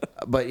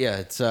 But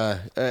yeah,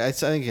 I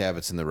think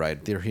Abbott's in the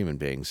right. They're human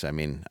beings. I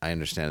mean, I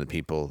understand the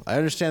people. I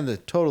understand the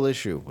total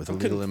issue with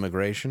illegal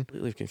immigration.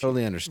 Completely confused.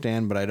 Totally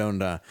understand, but I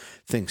don't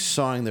think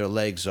sawing their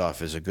legs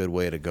off is a good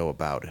way to go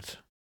about it.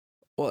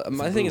 Well,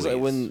 my thing is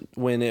like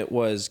when it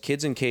was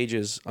kids in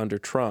cages under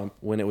Trump,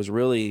 when it was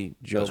really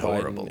Joe was Biden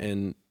horrible.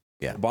 and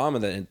Yeah.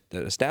 Obama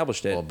that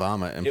established it,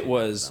 Obama it implemented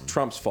was them.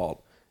 Trump's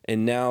fault.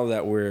 And now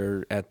that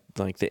we're at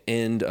like the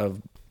end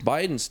of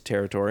Biden's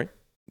territory,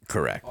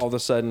 Correct. all of a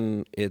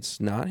sudden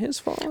it's not his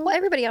fault. Well,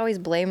 everybody always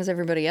blames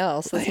everybody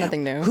else. That's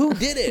nothing new. Who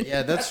did it?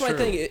 Yeah, that's my true.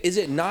 thing. Is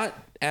it not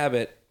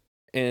Abbott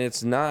and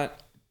it's not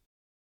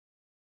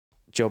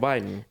Joe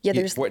Biden? Yeah,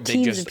 there's They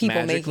teams just of people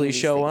making magically these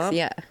show things. up.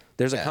 Yeah,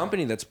 There's a Yeah.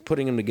 company that's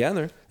putting them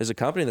together. There's a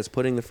company that's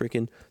putting the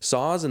freaking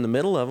saws in the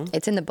middle of them.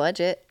 it's in the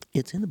budget.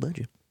 It's in the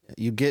budget.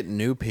 You get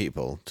new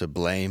people to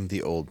blame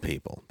the old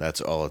people.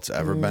 That's all it's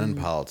ever been in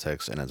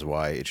politics, and it's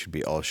why it should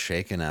be all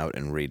shaken out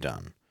and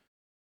redone.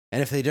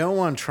 And if they don't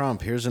want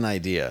Trump, here's an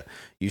idea.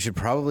 You should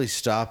probably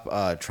stop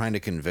trying to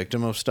convict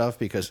him of stuff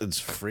because it's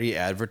free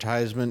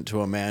advertisement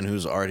to a man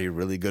who's already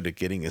really good at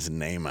getting his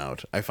name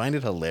out. I find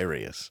it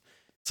hilarious.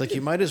 It's like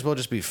you might as well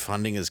just be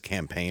funding his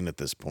campaign at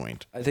this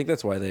point. I think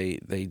that's why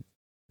they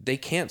they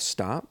can't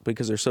stop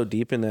because they're so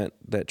deep in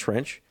that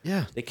trench.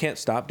 Yeah. They can't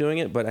stop doing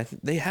it, but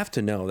they have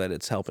to know that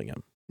it's helping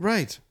him.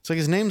 Right. It's like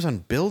his name's on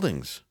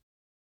buildings.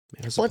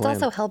 That's the Well, it's plan.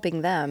 also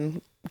helping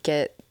them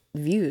get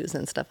views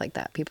and stuff like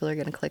that. People are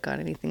going to click on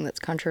anything that's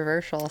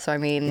controversial. So, I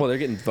mean, Well, they're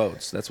getting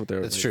votes. That's what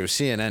they're. That's true.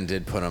 CNN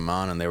did put him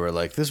on, and they were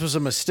like, "This was a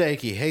mistake.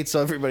 He hates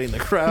everybody in the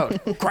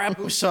crowd." Crap!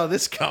 Who saw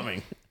this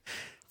coming?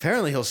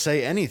 Apparently, he'll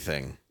say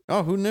anything.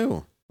 Oh, who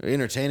knew?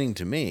 Entertaining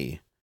to me.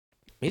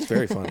 He's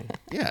very funny.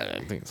 Yeah,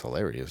 I think it's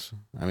hilarious.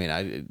 I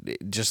mean,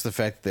 just the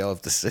fact that they all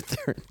have to sit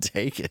there and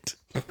take it.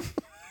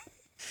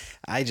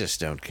 I just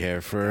don't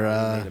care for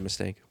Made a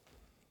mistake.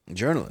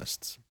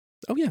 journalists.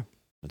 Oh yeah,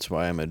 That's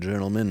why I'm a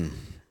journalman.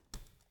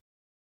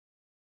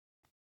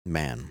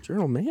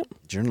 Journal ma'am.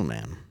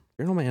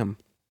 Journalman.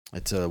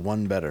 It's a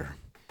one better.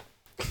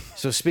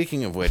 So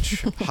speaking of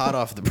which, hot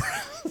off the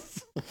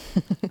press.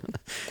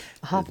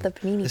 hop the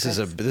panini.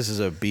 This is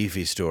a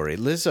beefy story.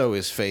 Lizzo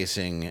is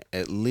facing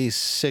at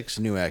least 6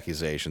 new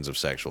accusations of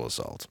sexual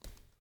assault.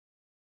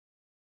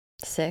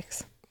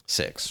 6.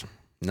 6,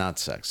 not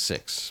sex.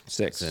 6.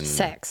 6. As in-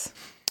 Sex.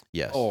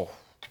 Yes. Oh,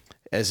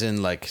 As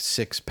in like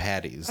 6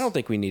 patties. I don't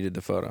think we needed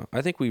the photo.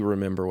 I think we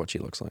remember what she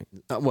looks like.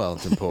 Well,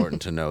 it's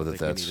important to know that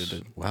think we that's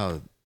needed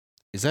wow.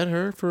 Is that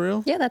her for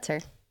real? Yeah, that's her.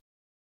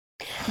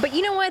 But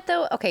you know what,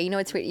 though? Okay, you know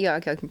what's weird? Yeah,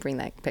 okay, I can bring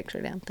that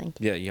picture down. Thank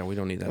you. Yeah, we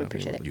don't need that. We up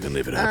appreciate here. it. You can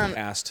leave it up.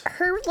 Asked.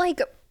 Her, like,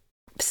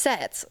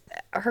 sets,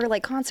 her,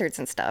 like, concerts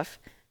and stuff,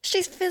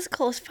 she's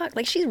physical as fuck.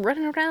 Like, she's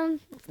running around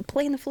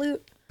playing the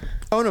flute.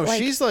 Oh no,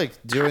 like, she's like I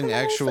don't doing know,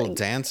 actual like,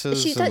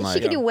 dances. She and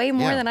like, could do way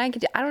more yeah. than I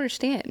could do. I don't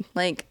understand.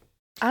 Like,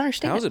 I don't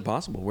understand. How is it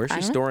possible? Where's I she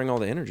don't know. storing all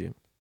the energy?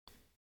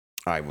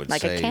 I would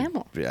Like a say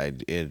camel.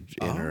 in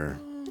her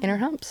In her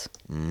humps.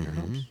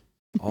 mhm.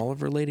 All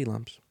of her lady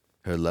lumps.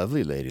 her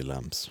lovely lady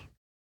lumps.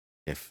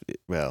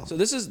 So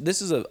this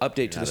is an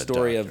update to not the a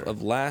story doctor.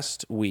 of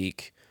last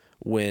week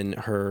when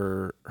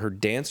her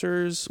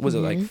dancers was it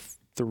like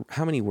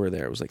how many were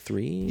there? It was like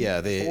 3.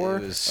 Yeah, 4 it was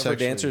of her sexually-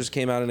 dancers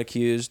came out and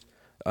accused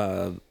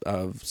of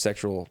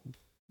sexual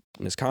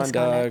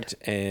misconduct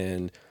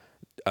and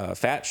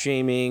fat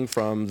shaming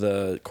from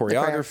the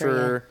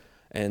choreographer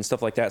and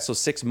stuff like that. So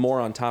 6 more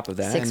on top of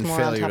that. 6 and more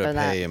on failure top to of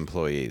pay that.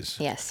 employees.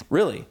 Yes.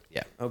 Really?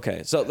 Yeah,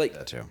 Okay. So like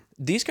that too.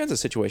 these kinds of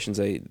situations,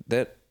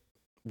 that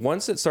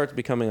once it starts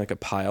becoming like a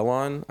pile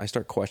on, I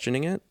start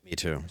questioning it. Me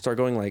too. Start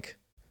going like,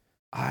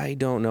 I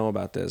don't know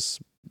about this.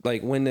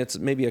 Like when it's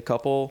maybe a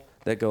couple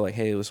that go like,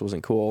 hey, this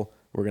wasn't cool.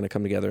 We're going to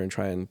come together and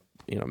try and,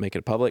 make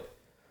it public.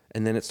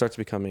 And then it starts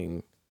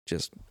becoming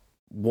just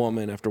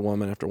woman after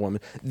woman after woman.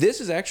 This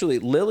is actually,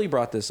 Lily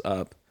brought this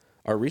up,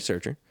 our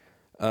researcher.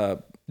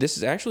 This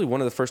is actually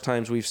one of the first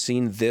times we've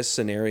seen this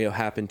scenario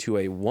happen to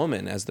a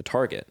woman as the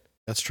target.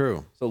 That's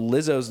true. So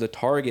Lizzo's the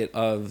target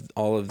of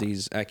all of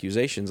these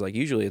accusations. Like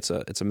usually it's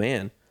a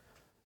man.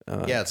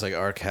 Yeah, it's like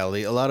R.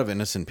 Kelly. A lot of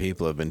innocent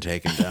people have been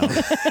taken down.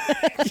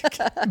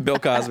 Bill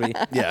Cosby.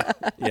 Yeah.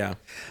 Yeah.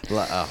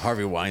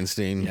 Harvey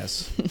Weinstein.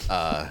 Yes.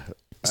 Uh,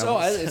 So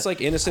it's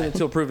like innocent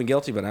until proven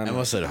guilty, but I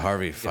almost said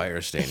Harvey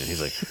Firestein, and he's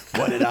like,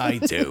 "What did I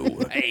do?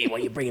 Hey, why are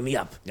you bringing me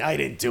up? I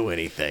didn't do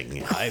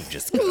anything. I've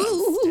just got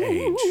on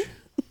stage.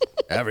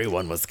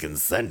 Everyone was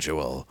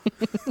consensual."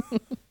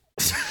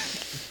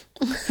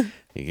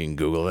 You can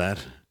Google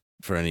that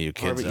for any of you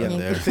kids out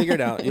there. You'll figure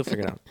it out. You'll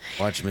figure it out.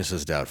 Watch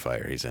Mrs.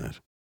 Doubtfire. He's in it.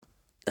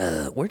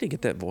 Where did he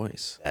get that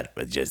voice? That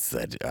but just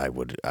said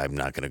I'm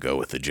not going to go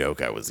with the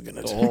joke I was going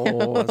to do.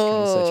 Oh, that's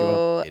gonna set you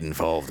up. It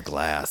involved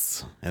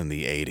glass in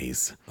the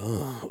 80s.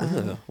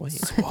 Wait,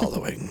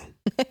 Swallowing.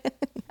 I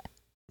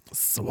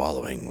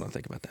Swallowing. want to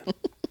think about that.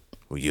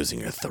 We're using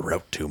your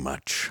throat too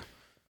much.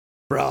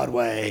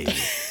 Broadway.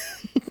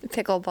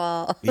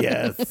 Pickleball.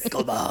 Yes.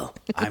 Pickleball.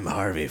 I'm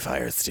Harvey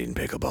Firestein,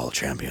 pickleball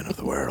champion of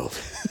the world.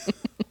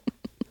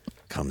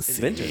 Come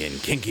see me in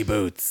kinky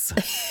boots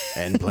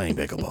and playing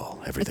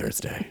pickleball every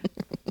Thursday.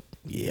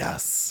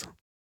 Yes.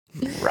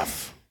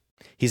 Rough.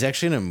 He's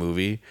actually in a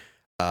movie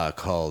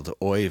called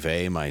Oy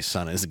Vey, My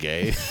Son is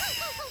Gay.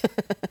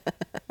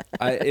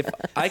 If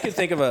I could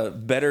think of a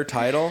better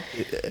title,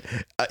 No.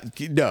 I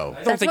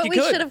don't That's think what you we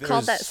could. should have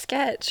called that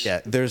sketch.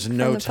 Yeah, there's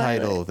no the pilot.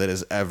 title that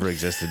has ever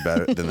existed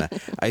better than that.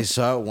 I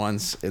saw it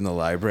once in the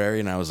library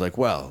and I was like,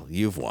 well,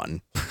 you've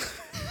won.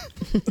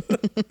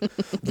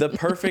 The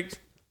perfect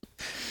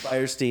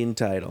Firestein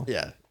title.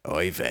 Yeah.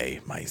 Oy vey,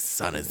 my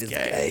son is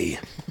gay.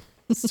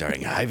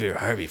 Starring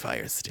Harvey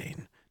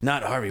Firestein.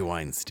 Not Harvey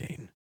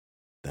Weinstein.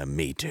 The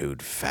Me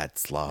Too'd fat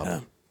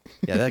slob.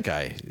 Yeah, that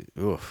guy.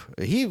 Oof.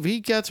 He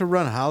got to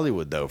run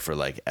Hollywood, though, for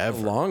like A ever.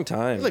 long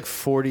time. Like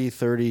 40,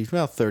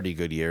 30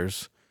 good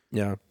years.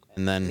 Yeah.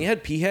 And then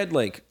He had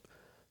like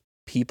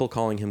people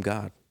calling him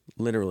God,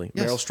 literally.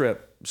 Yes. Meryl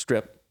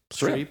Streep.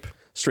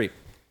 Streep.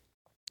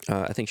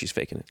 I think she's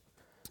faking it.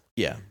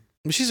 Yeah.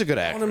 She's a good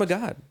Calling actor. him a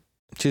God.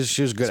 She was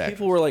a good actor.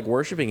 People were like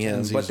worshiping him,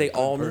 Kenzie's but they a good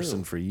all person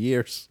knew. for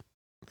years.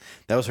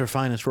 That was her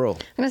finest role.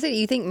 I'm gonna say,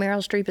 you think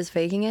Meryl Streep is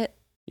faking it?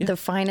 Yeah. The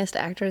finest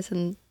actress,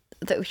 and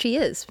she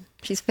is.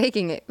 She's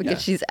faking it because Yeah.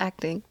 she's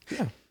acting.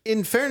 Yeah.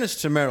 In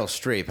fairness to Meryl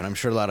Streep, and I'm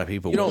sure a lot of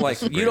people You don't will like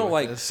disagree with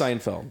like this.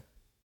 Seinfeld.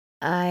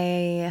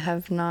 I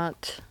have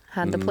not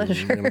had the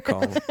pleasure. I'm gonna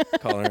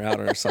call her out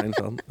on her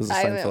Seinfeld. It was a I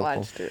haven't Seinfeld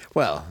watched it.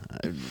 Well,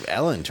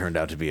 Ellen turned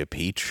out to be a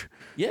peach.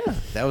 Yeah.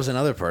 That was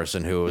another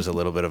person who was a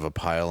little bit of a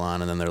pile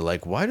on, and then they're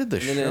like, why did the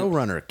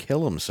showrunner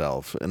kill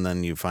himself? And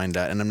then you find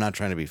out, and I'm not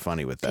trying to be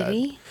funny with that. Did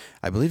he?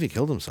 I believe he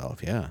killed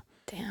himself, yeah.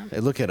 Damn. Hey,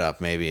 look it up,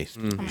 maybe.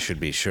 You should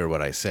be sure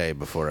what I say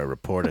before I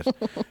report it.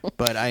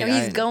 But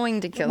He's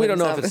going to kill We don't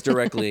know himself. if it's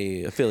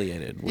directly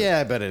affiliated with Yeah,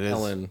 I bet it is.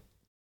 Ellen.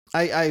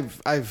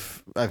 I've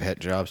had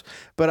jobs,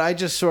 but I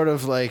just sort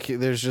of like,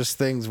 there's just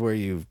things where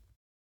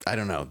I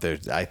don't know.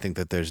 I think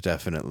that there's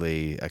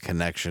definitely a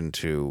connection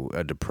to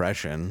a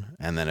depression,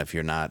 and then if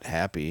you're not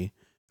happy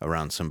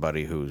around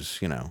somebody who's,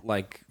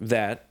 Like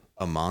that.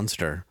 a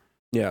monster,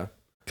 Yeah.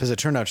 because it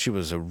turned out she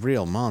was a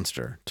real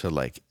monster to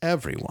like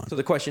everyone. So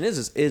the question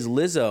is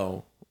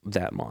Lizzo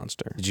that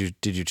monster?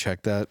 Did you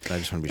check that? I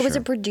just want to be It was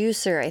sure. a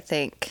producer, I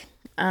think.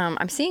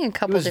 I'm seeing a It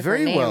couple was different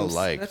very names. well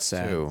liked That's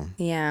sad. too.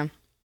 Yeah,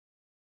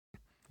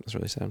 That's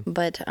really sad.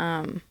 but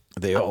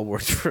They all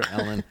worked for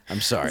Ellen.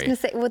 I'm sorry. gonna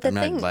say, well, the I'm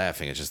thing- not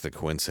laughing. It's just the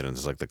coincidence.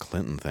 It's like the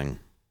Clinton thing.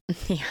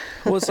 yeah.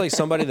 Well, it's like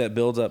somebody that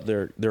builds up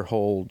their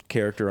whole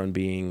character on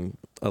being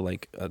a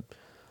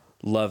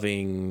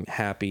loving,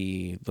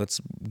 happy,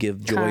 let's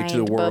give joy to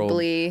the Kind, world.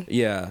 bubbly.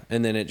 Yeah,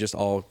 and then it just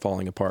all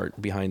falling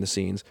apart behind the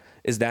scenes.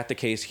 Is that the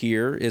case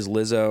here? Is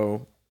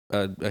Lizzo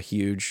a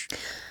huge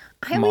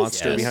I always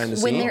monster think behind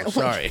the when scenes? they're-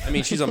 Sorry. I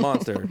mean, she's a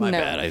monster. My No.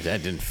 bad.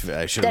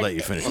 I should have let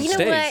you finish. You know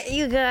stage. what,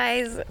 you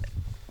guys?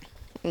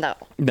 No.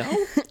 No?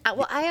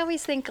 Well, I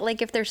always think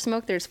like if there's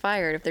smoke, there's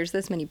fire. If there's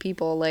this many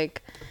people,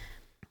 like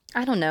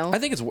I don't know. I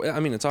think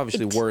it's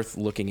obviously worth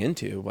looking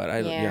into, but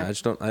I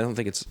don't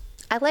think it's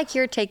I like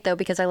your take though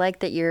because I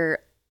like that you're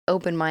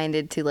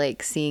open-minded to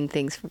like seeing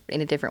things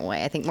in a different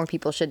way. I think more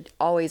people should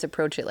always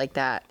approach it like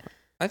that.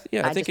 I I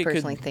think just it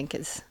personally could think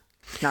is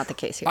not the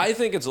case here. I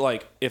think it's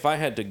like if I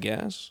had to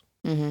guess,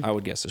 Mm-hmm. I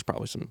would guess there's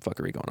probably some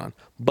fuckery going on.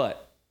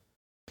 But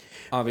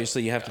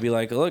obviously, you have to be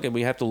like, look, and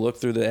we have to look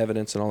through the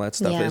evidence and all that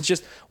stuff. Yeah. It's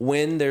just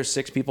when there's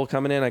 6 people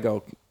coming in, I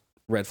go,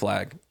 red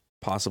flag,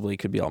 possibly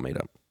could be all made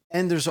up.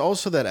 And there's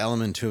also that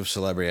element too of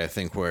celebrity, I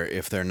think, where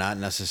if they're not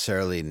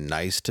necessarily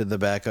nice to the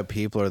backup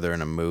people or they're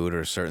in a mood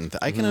or certain,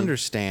 I can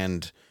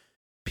understand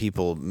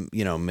people,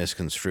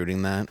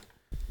 misconstruing that.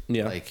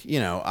 Yeah. Like,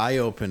 I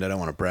opened, I don't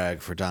want to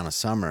brag, for Donna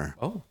Summer.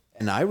 Oh.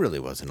 And I really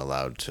wasn't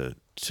allowed to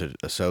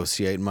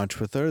associate much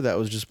with her. That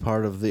was just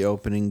part of the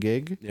opening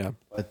gig. Yeah.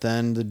 But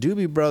then the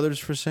Doobie Brothers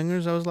for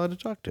singers, I was allowed to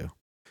talk to.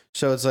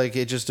 So it's like,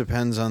 it just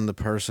depends on the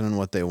person and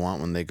what they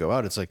want when they go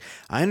out. It's like,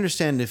 I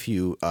understand if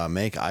you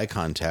make eye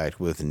contact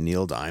with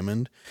Neil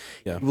Diamond,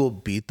 Yeah. he will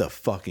beat the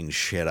fucking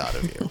shit out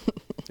of you.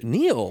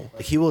 Neil,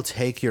 Like, he will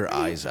take your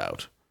eyes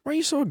out. why are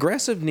you so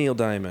aggressive, Neil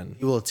Diamond?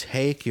 He will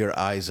take your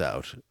eyes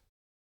out.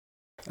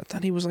 I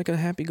thought he was like a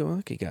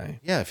happy-go-lucky guy.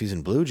 Yeah, if he's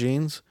in blue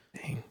jeans.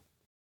 Dang.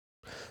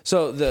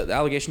 So the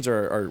allegations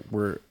were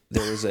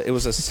it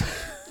was a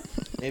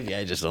Maybe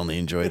I just only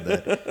enjoyed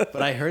that.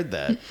 But I heard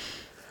that.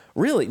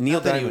 really Neil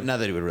Not that, Diamond. not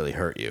that he would really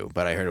hurt you,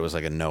 but I heard it was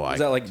like a no eye Is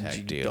that like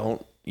contact deal.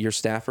 don't you're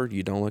Stafford?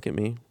 You don't look at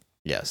me.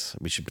 Yes,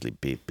 we should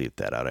beep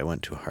that out. I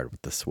went too hard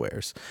with the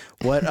swears.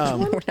 What? We're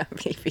not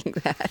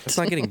beeping that. It's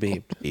not getting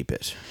beeped. Beep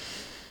it.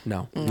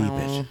 No, Beep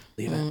it.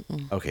 leave it.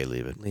 Okay,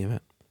 leave it. Leave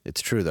it.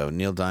 It's true though.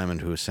 Neil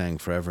Diamond, who sang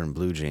 "Forever in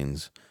Blue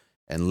Jeans,"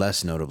 and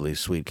less notably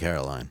 "Sweet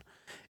Caroline."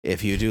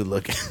 If you do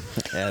look at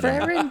him,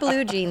 Forever in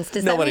blue jeans.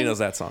 Does Nobody that mean knows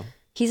that song.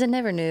 he's a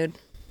never nude?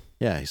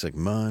 yeah, he's like,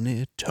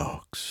 "Money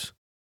talks,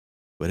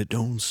 but it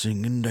don't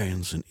sing and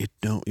dance, and it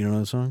don't." You know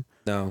that song?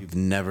 No, You've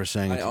never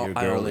sang it to your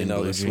I girl only in know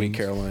blue the Sweet jeans?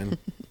 Caroline.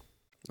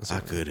 I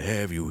could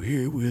have you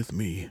here with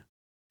me,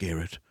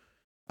 Garrett.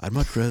 I'd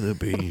much rather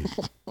be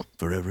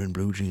forever in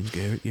blue jeans,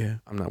 Garrett. Yeah,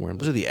 I'm not wearing.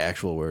 those are the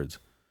actual words.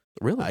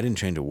 Really? I didn't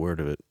change a word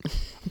of it.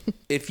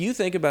 If you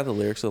think about the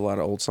lyrics of a lot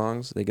of old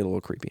songs, they get a little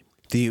creepy.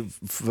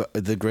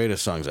 The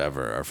greatest songs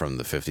ever are from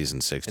the 50s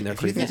and 60s. And they're If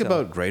you creepy think as hell.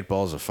 about Great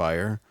Balls of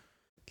Fire,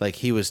 like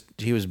he was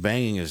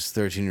banging his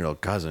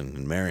 13-year-old cousin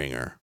and marrying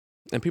her.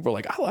 And people are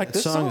like, I like That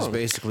this song song. is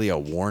basically a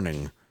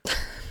warning.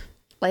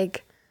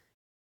 Like,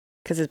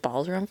 because his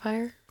balls are on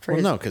fire? For Well,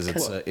 his no, because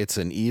cousin? it's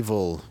an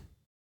evil,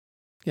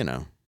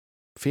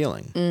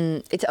 feeling.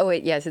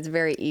 Yes, it's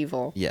very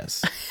evil.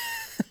 Yes.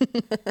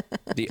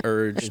 The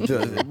urge.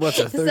 What's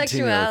a The 13-year-old?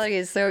 sexuality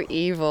is so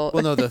evil.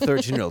 Well, no, the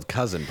 13-year-old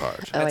cousin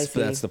part. Oh, I That's, see.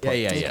 that's the part.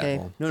 Yeah.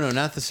 Okay. No,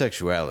 not the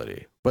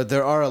sexuality. But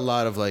there are a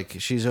lot of like,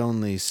 she's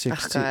only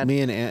 16. God.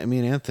 Me and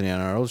Anthony on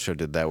our old show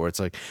did that, where it's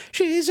like,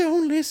 she's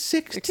only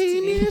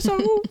 16 years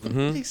old.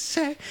 They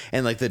say.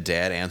 And like the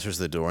dad answers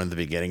the door in the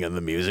beginning of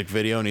the music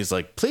video, and he's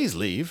like, please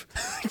leave.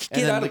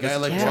 And then out the of guy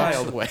this like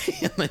child. walks away,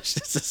 and there's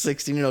just a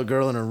 16-year-old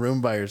girl in a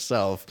room by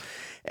herself.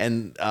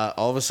 And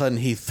all of a sudden,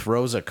 he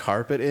throws a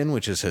carpet in,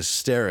 which is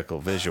hysterical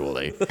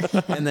visually.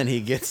 And then he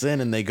gets in,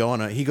 and he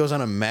goes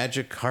on a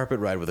magic carpet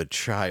ride with a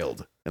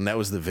child, and that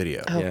was the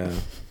video. Yeah.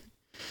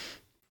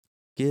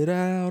 Get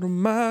out of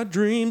my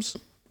dreams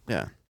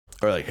Yeah,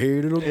 or like, hey,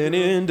 little and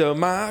into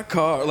my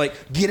car.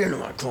 Like, get into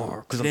my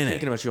car because I'm in it.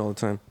 thinking about you all the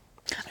time.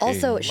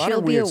 Also, lot she'll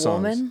of be a weird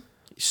songs. woman.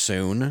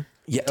 soon.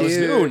 Yeah, it was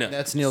noon.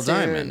 That's Neil Dude.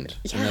 Diamond.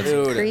 Yeah, And that's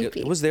that's- Dude, creepy.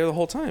 it was there the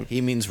whole time.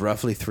 he means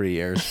roughly 3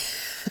 years.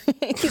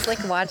 He's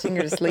like watching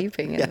her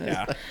sleeping. And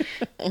Yeah.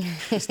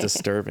 It's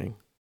disturbing.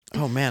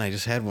 Oh man, I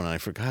just had one and I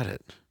forgot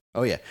it.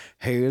 Oh yeah.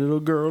 Hey little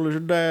girl, is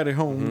your daddy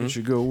home? Did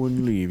she go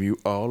and leave you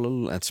all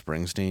alone? That's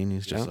Springsteen.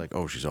 He's just like,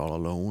 oh, she's all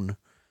alone.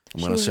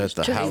 I'm gonna She set was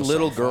the just house.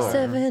 little on girl. fire.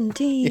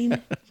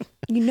 17.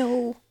 You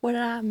know what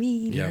I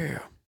mean. Yeah.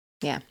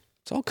 Yeah.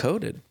 It's all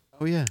coded.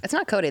 Oh yeah. It's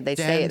not coded. They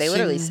say it. They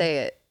literally Dancing. say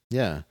it.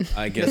 Yeah.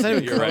 I guess not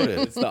even you're right. coded.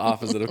 It's the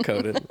opposite of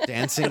coded.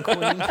 Dancing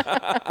Queen.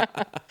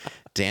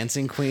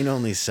 Dancing Queen,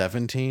 only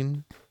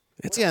 17.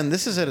 Yeah, and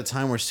this is at a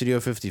time where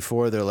Studio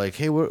 54, they're like,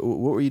 hey, what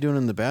were you doing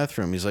in the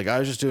bathroom? He's like, I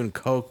was just doing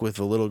coke with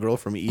the little girl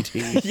from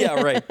E.T. Yeah,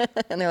 right.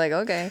 And they're like,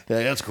 okay.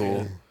 Yeah, that's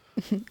cool.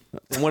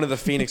 One of the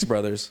Phoenix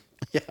brothers.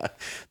 Yeah,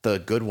 the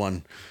good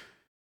one.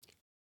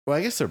 Well,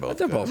 I guess they're both.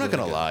 They're good. both I'm not really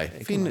gonna good. lie.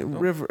 Hey, Fiend, come on,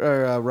 don't-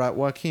 River,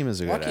 Joaquin is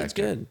a good Joaquin's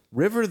actor. good.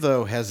 River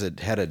though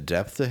had a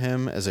depth to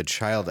him as a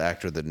child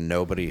actor that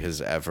nobody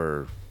has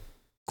ever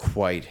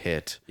quite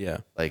hit. Yeah.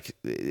 Like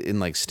in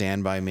like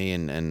Stand By Me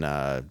and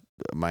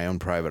My Own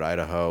Private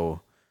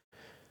Idaho.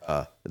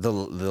 The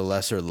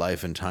Lesser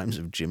Life and Times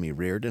of Jimmy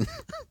Reardon.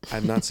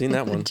 I've not seen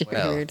that one.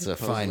 Well, Weird. it's a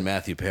fine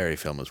Matthew Perry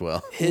film as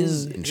well.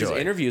 His Enjoy.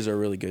 interviews are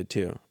really good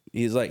too.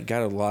 He's like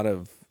got a lot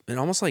of, and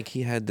almost like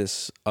he had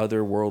this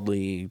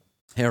otherworldly.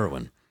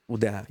 Heroin. Well,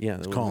 yeah,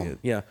 that would calm. be it.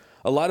 Yeah,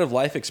 a lot of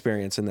life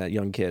experience in that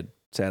young kid.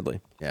 Sadly,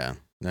 Yeah.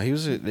 No, he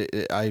was.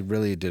 I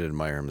really did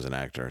admire him as an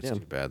actor. It's Yeah. too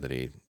bad that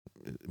he,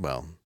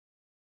 well,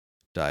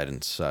 died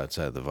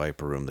outside the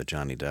Viper Room that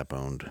Johnny Depp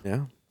owned.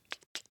 yeah,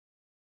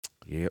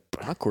 Yep.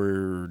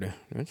 awkward.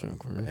 That's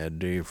awkward. Bad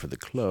day for the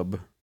club.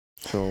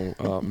 So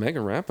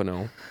Megan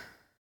Rapinoe,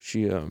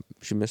 she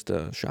missed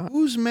a shot.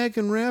 Who's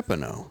Megan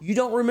Rapinoe? You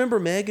don't remember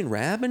Megan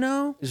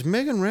Rapinoe? Is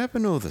Megan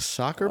Rapinoe the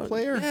soccer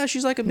player? Yeah,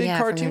 she's like a big Yeah,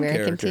 from the cartoon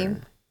American character.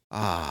 team.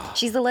 Ah,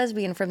 She's the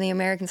lesbian from the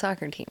American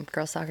soccer team,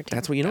 girls soccer team.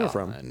 That's where you know her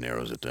from. that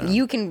narrows it down.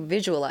 You can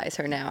visualize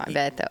her now, I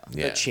bet, though.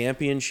 yeah. The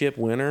championship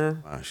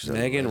winner, Wow, she's a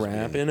Megan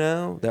lesbian.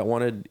 Rapinoe, that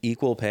wanted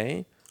equal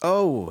pay.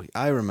 Oh,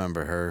 I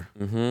remember her.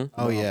 Mm-hmm.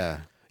 Oh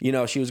yeah, You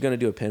know, she was going to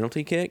do a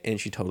penalty kick, and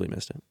she totally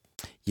missed it.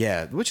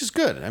 yeah, which is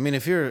good. I mean,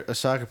 if you're a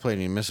soccer player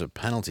and you miss a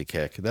penalty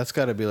kick, that's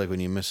got to be like when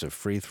you miss a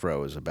free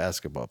throw as a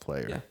basketball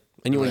player. Yeah.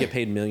 And you want to get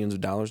paid millions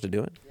of dollars to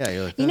do it? Yeah,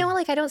 you're like, You know,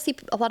 like, I don't see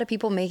a lot of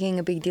people making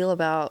a big deal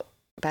about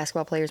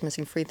basketball players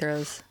missing free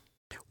throws.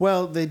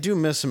 well, they do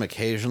miss them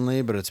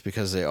occasionally, but it's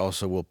because they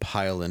also will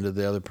pile into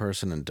the other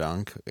person and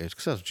dunk. It's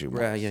 'cause that's what you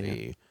want Right, to yeah,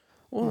 see.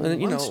 Well,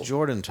 and, you Once know,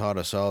 Jordan taught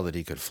us all that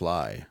he could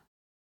fly.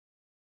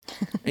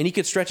 and he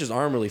could stretch his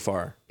arm really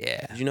far.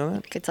 Yeah. Did you know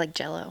that? It's like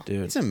Jello.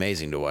 Dude. It's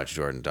amazing to watch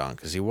Jordan dunk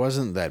because he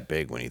wasn't that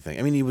big when you think.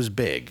 I mean, he was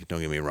big.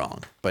 Don't get me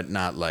wrong, but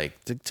not like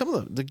some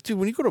of the dude.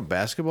 When you go to a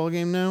basketball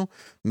game now,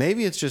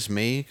 maybe it's just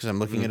me because I'm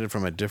looking at it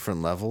from a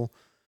different level.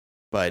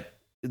 But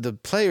the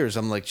players,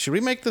 I'm like, should we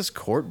make this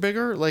court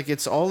bigger? Like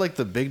it's all like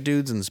the big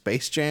dudes in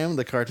Space Jam.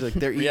 The cartoon, like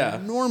they're Yeah.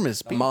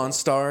 enormous. People.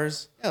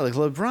 Monstars. Yeah, like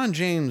LeBron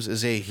James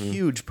is a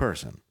huge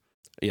person.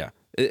 Yeah.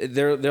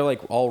 They're like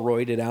all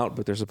roided out,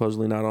 but they're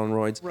supposedly not on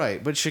roids.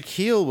 Right, but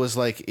Shaquille was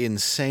like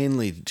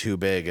insanely too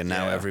big, and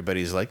now Yeah.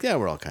 everybody's like, yeah,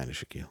 we're all kind of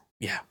Shaquille.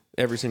 Yeah.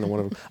 Every single one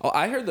of them. Oh,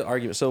 I heard the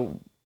argument. So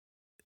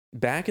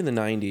back in the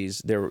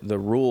 90s, the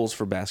rules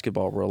for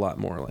basketball were a lot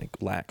more like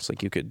lax.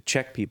 Like you could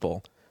check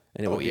people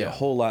and it would be a yeah.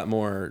 whole lot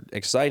more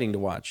exciting to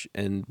watch.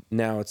 And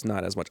now it's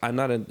not as much. I'm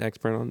not an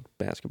expert on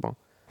basketball.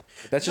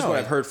 That's just No, what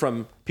I've heard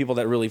from people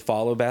that really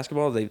follow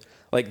basketball. They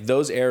like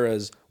those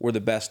eras were the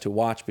best to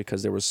watch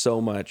because there was so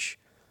much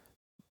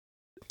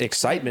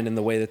excitement in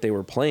the way that they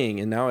were playing,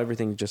 and now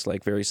everything's just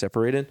like very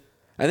separated.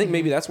 I think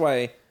maybe that's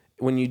why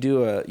when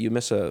you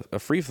miss a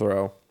free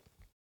throw,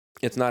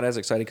 it's not as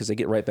exciting because they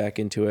get right back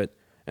into it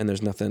and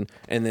there's nothing.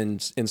 And then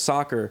in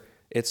soccer,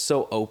 it's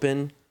so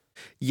open.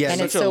 Yeah, And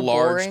Such it's a so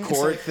large boring.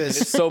 court. It's like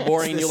this- It's so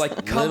boring. it's You're this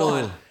like, come little-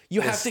 on.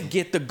 You have to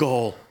get the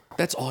goal.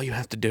 That's all you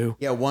have to do.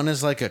 Yeah, one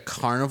is like a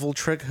carnival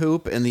trick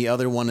hoop, and the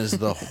other one is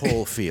the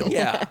whole field.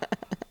 Yeah.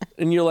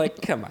 And you're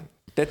like, come on.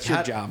 That's your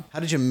How, job. how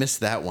did you miss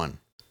that one?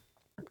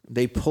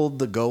 They pulled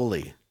the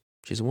goalie.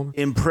 She's a woman.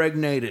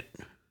 Impregnated.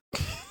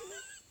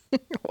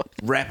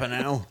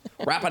 Rapinoe.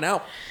 Rapping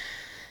out.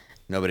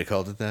 Nobody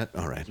called it that?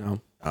 All right.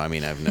 No. I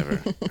mean, I've never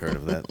heard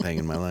of that thing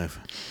in my life.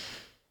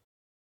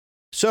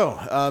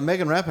 So,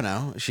 Megan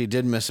Rapinoe, she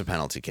did miss a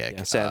penalty kick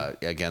Yeah, sad.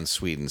 against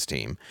Sweden's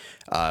team,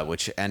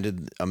 which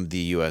ended the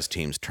U.S.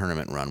 team's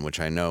tournament run, which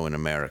I know in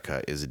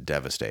America is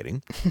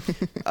devastating.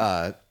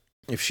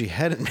 If she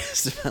hadn't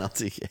missed a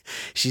penalty kick,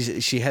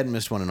 she hadn't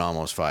missed one in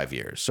almost 5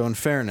 years. So, in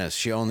fairness,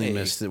 she only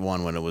missed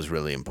one when it was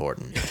really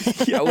important.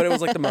 Yeah, when it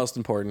was like the most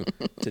important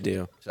to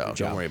do. So, Good don't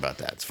job. worry about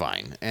that. It's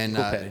fine. And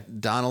Okay.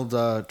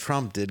 Donald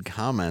Trump did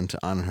comment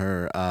on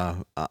her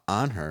on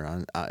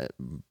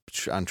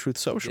Truth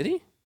Social. Did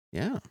he?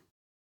 Yeah.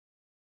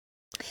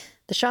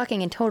 The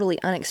shocking and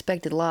totally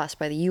unexpected loss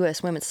by the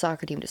U.S. women's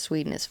soccer team to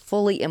Sweden is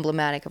fully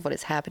emblematic of what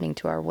is happening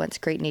to our once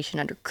great nation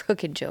under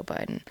crooked Joe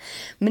Biden.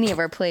 Many of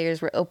our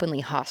players were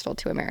openly hostile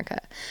to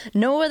America.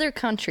 No other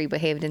country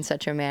behaved in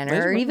such a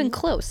manner, or even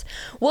close.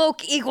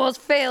 Woke equals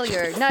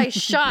failure. Nice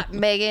shot,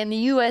 Megan. The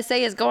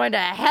USA is going to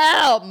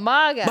hell.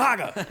 MAGA.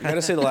 MAGA. You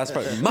gotta say the last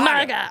part.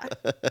 MAGA.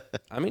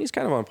 I mean, he's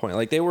kind of on point.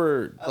 Like they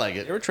were. I like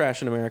it. They were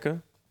trashing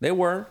America. They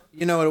were.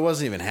 You know, it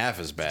wasn't even half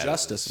as bad.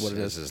 Justice, as, what it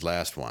as is. his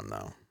last one,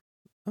 though.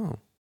 Oh.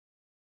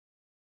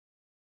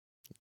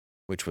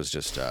 Which was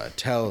just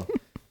tell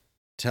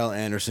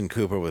Anderson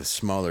Cooper with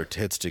smaller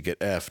tits to get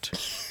effed.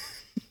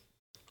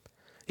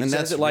 He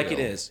says it like it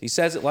is. He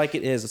says it like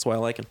it is. That's why I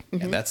like him.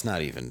 And that's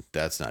not even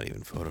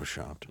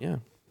photoshopped. Yeah.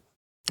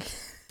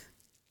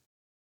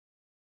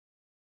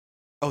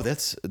 Oh,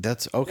 that's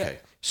okay. Yeah.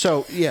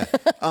 So yeah.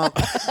 I'm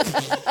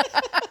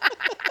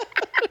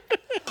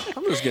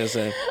just gonna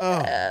say. Oh,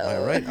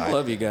 all right. I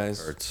love you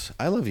guys. Hurts.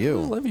 I love you.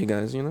 I love you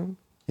guys. You know.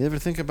 You ever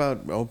think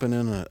about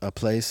opening a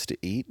place to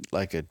eat,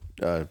 like a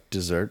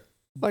dessert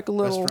Like a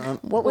little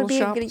restaurant? What would be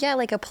shop? a good,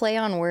 like a play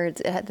on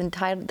words? It had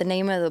the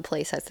name of the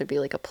place has to be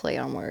like a play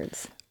on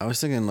words. I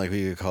was thinking like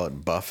we could call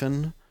it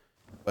Buffin,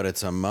 but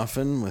it's a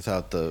muffin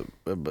without the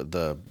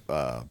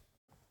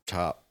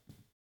top.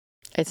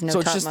 It's no. So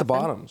it's top just the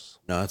muffin? bottoms.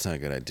 No, that's not a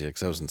good idea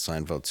because I was in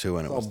Seinfeld too,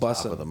 and it It's was all top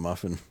bussin'. of the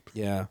muffin.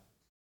 Yeah.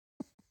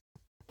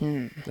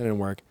 That didn't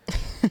work.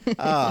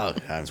 Oh,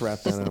 Let's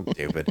wrap that up.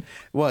 Stupid.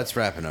 Well, it's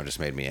wrapping up just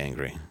made me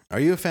angry. Are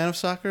you a fan of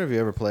soccer? Have you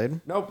ever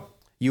played? Nope.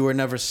 You were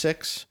never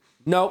 6?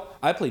 Nope.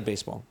 I played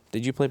baseball.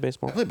 Did you play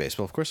baseball? I played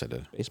baseball. Of course I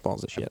did.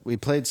 Baseball's the shit. We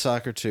played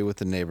soccer too with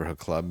the neighborhood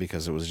club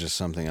because it was just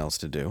something else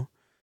to do.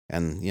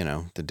 And, you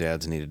know, the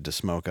dads needed to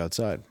smoke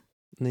outside.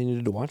 And they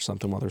needed to watch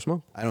something while they're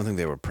smoking. I don't think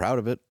they were proud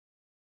of it.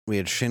 We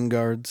had shin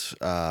guards,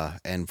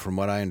 and from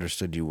what I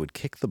understood, you would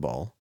kick the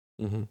ball,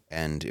 Mm-hmm.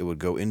 and it would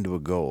go into a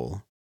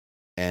goal,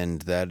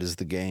 and that is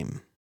the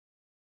game.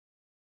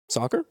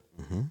 Soccer?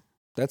 Mm-hmm.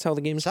 That's how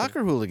the game is.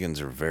 Soccer hooligans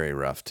are very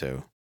rough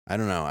too. I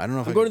don't know.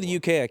 If I'm going to the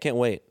UK. I can't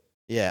wait.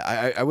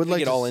 Yeah, I would like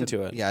get to all sit,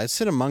 into it. Yeah, I'd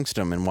sit amongst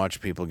them and watch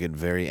people get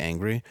very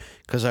angry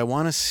because I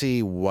want to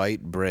see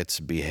white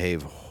Brits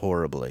behave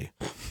horribly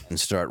and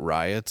start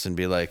riots and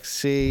be like,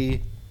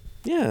 "See,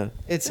 Yeah.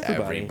 it's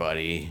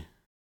everybody.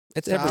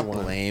 It's Stop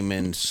everyone.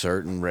 blaming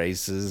certain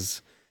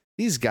races.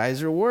 These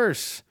guys are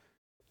worse.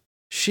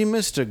 She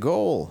missed a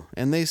goal,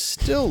 and they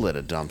still lit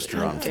a dumpster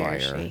How on dare fire.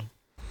 she.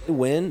 They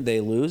win, they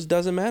lose,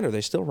 doesn't matter.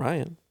 They still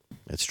riot.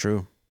 It's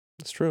true.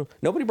 It's true.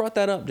 Nobody brought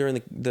that up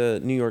during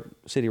the New York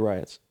City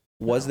riots.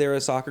 Was there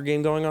a soccer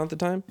game going on at the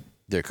time?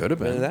 There could have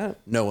been. That.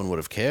 No one would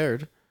have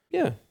cared.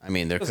 Yeah. I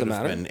mean, there Doesn't could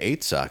have matter. been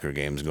 8 soccer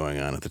games going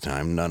on at the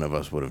time. None of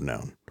us would have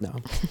known. No.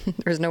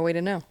 There's no way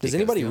to know. Does Because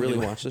anybody the only really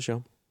way- watch the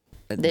show?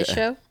 This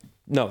show?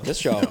 No, this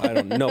show, I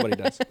don't. Nobody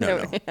does.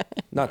 No.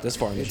 Not this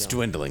far in the It's show.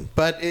 dwindling.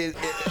 But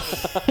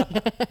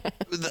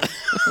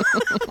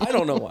I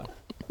don't know why.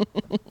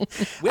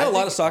 We have a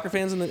lot of soccer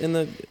fans in the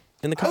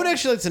I would country.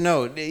 actually like to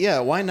know, yeah,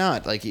 why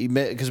not? Like,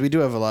 because we do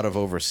have a lot of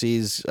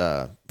overseas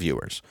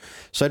viewers.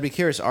 So I'd be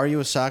curious, are you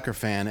a soccer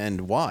fan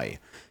and why?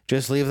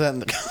 Just leave that in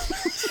the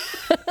comments.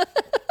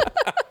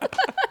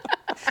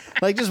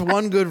 Like, just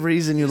one good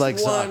reason you like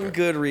soccer. One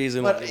good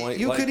reason. But why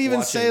you like could even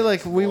watching say,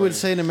 like, we would boring.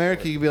 say in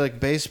America, you'd be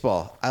like,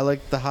 baseball. I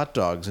like the hot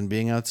dogs and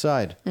being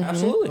outside.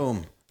 Absolutely.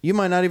 Boom. You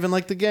might not even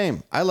like the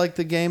game. I like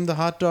the game, the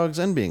hot dogs,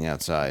 and being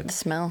outside. The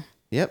smell.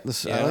 Yep, I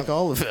Yeah. like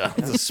all of it.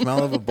 The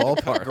smell of a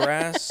ballpark.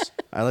 Grass.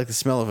 I like the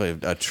smell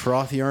of a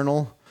trough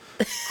urinal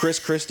Chris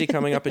Christie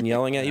coming up and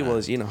yelling at you while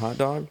he's eating a hot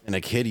dog. and a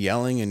kid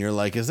yelling, and you're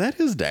like, is that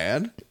his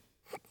dad?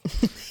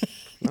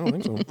 I don't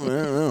think so. I don't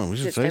know. We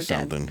should His say stepdad.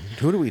 something.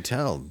 Who do we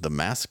tell? The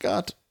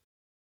mascot?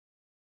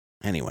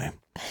 Anyway,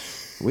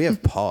 we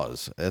have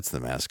Paws. That's the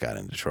mascot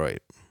in Detroit.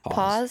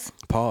 Pause.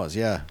 Paws,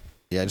 yeah.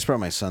 Yeah, I just brought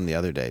my son the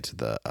other day to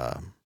the,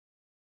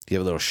 give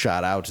a little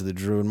shout out to the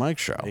Drew and Mike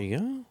show. There you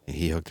go.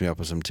 He hooked me up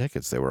with some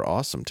tickets. They were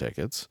awesome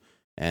tickets.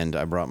 And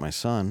I brought my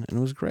son, and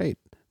it was great.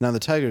 Now, the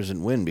Tigers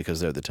didn't win because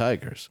they're the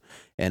Tigers.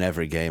 And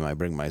every game I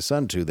bring my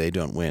son to, they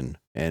don't win.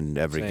 And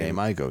every Same. game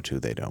I go to,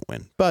 they don't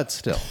win. But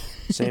still.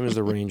 Same as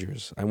the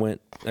Rangers.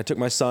 I took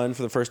my son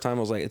for the first time.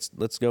 I was like,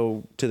 let's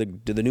go to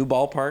the new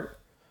ballpark,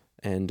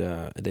 and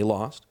they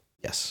lost.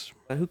 Yes.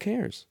 But who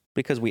cares?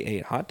 Because we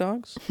ate hot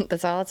dogs.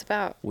 That's all it's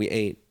about. We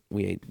ate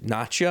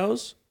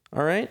nachos.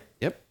 All right.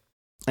 Yep.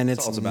 And That's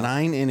it's all it's about.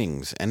 9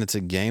 innings, and it's a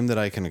game that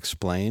I can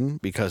explain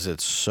because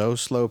it's so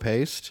slow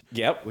paced,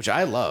 Yep. which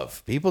I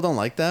love. People don't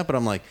like that, but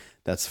I'm like,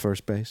 that's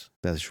first base,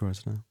 that's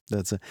shortstop,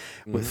 that's it.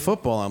 With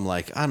football, I'm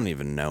like, I don't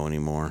even know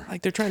anymore.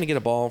 Like they're trying to get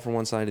a ball from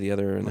one side to the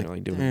other, and they're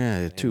like doing.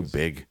 Yeah, too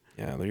big.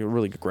 Yeah, they're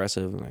really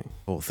aggressive. And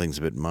Whole thing's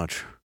a bit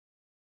much.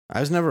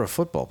 I was never a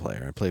football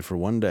player. I played for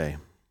one day.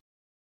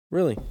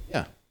 really.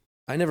 Yeah.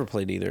 I never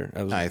played either.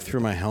 I threw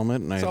my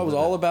helmet, and So it was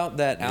all about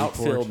that Newport.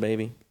 outfield,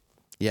 baby.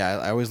 Yeah,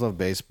 I always loved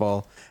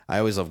baseball. I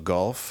always loved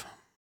golf.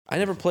 I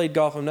never played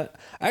golf. I'm not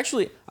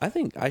actually. I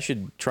think I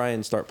should try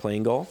and start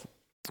playing golf.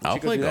 I'll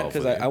play golf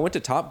because with you. I went to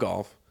Top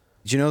Golf.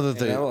 Did you know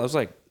that And I was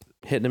like,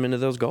 hitting him into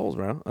those goals,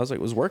 bro. I was like,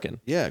 it was working.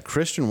 Yeah,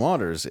 Christian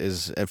Waters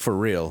is for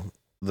real.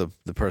 The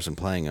person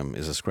playing him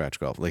is a scratch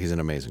golf. Like he's an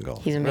amazing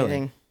golfer. He's amazing.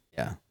 Really?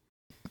 Yeah.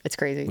 It's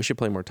crazy. We should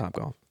play more Top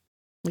Golf.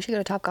 We should go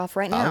to Top Golf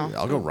right now.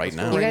 I'll go right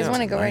now. You guys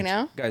want to go right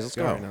now? Guys, let's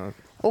go right now.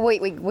 Oh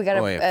wait, we got to.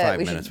 Oh, wait, 5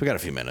 minutes. We got a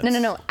few minutes.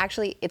 No.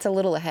 Actually, it's a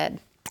little ahead.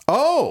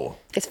 Oh.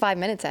 It's 5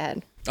 minutes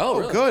ahead. Oh,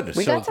 really? Good.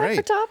 We so got time great.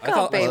 for Top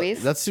Golf,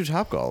 babies. Let's do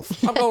Top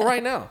Golf. I'll go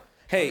right now.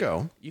 Hey,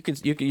 Go. you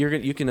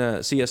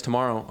can see us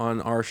tomorrow on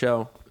our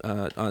show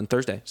on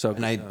Thursday. So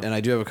And I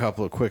do have a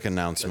couple of quick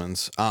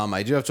announcements.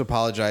 I do have to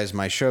apologize.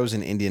 My shows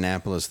in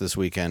Indianapolis this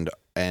weekend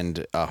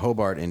and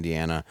Hobart,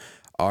 Indiana,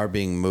 are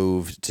being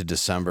moved to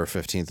December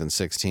 15th and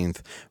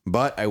 16th.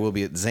 But I will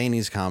be at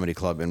Zany's Comedy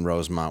Club in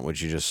Rosemont,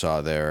 which you just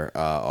saw there,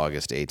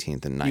 August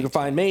 18th and 19th. you can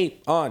find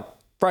me on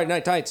Friday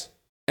Night Tights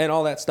and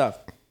all that stuff.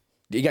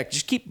 You got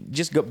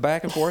just go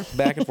back and forth.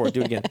 Do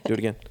it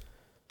again.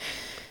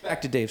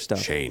 Back to Dave's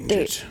stuff. Change Dave,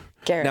 it.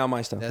 Garrett. Now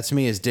my stuff. That's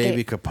me as Davey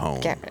Dave,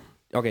 Capone. Garrett.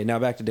 Okay, now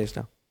back to Dave's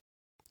stuff.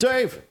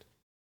 Dave.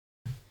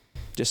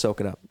 Just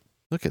soak it up.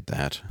 Look at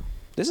that.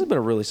 This has been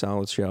a really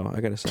solid show,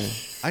 I gotta say.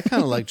 I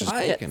kind of like just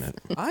cooking it.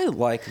 I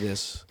like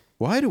this.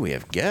 Why do we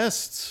have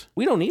guests?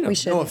 We don't need them. We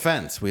should. No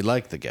offense. We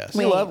like the guests.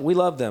 We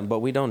love them, but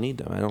we don't need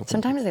them. I don't think.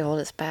 Sometimes they hold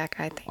us back,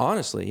 I think.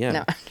 Honestly, yeah.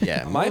 No.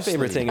 Yeah. My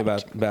favorite mostly- thing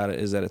about it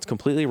is that it's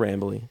completely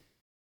rambly.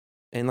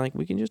 And like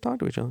we can just talk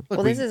to each other.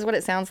 Well, this is what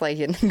it sounds like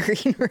in the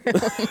green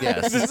room.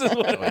 Yes. This is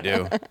what we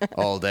do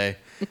all day.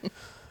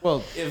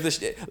 Well, If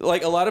this,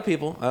 like a lot of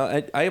people,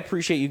 I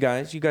appreciate you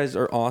guys. You guys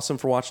are awesome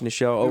for watching the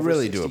show. we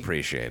really do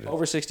appreciate it.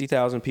 Over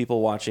 60,000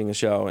 people watching the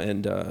show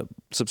and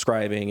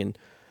subscribing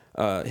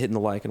and hitting the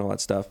like and all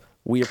that stuff.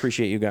 We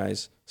appreciate you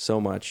guys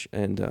so much.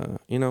 And,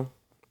 We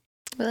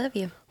love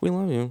you. we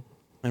love you.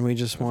 And we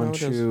just want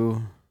how it is.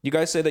 you. You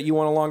guys say that you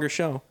want a longer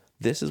show.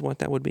 This is what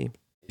that would be.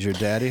 Is your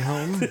daddy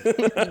home?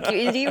 Do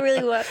you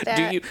really want that?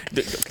 Do you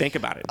think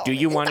about it? Do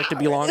you want it to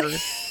be longer?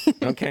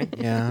 Okay.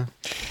 Yeah.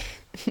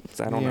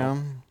 I don't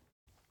know.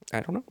 I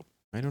don't know.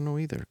 I don't know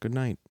either. Good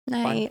night.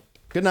 Night.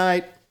 Good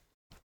night.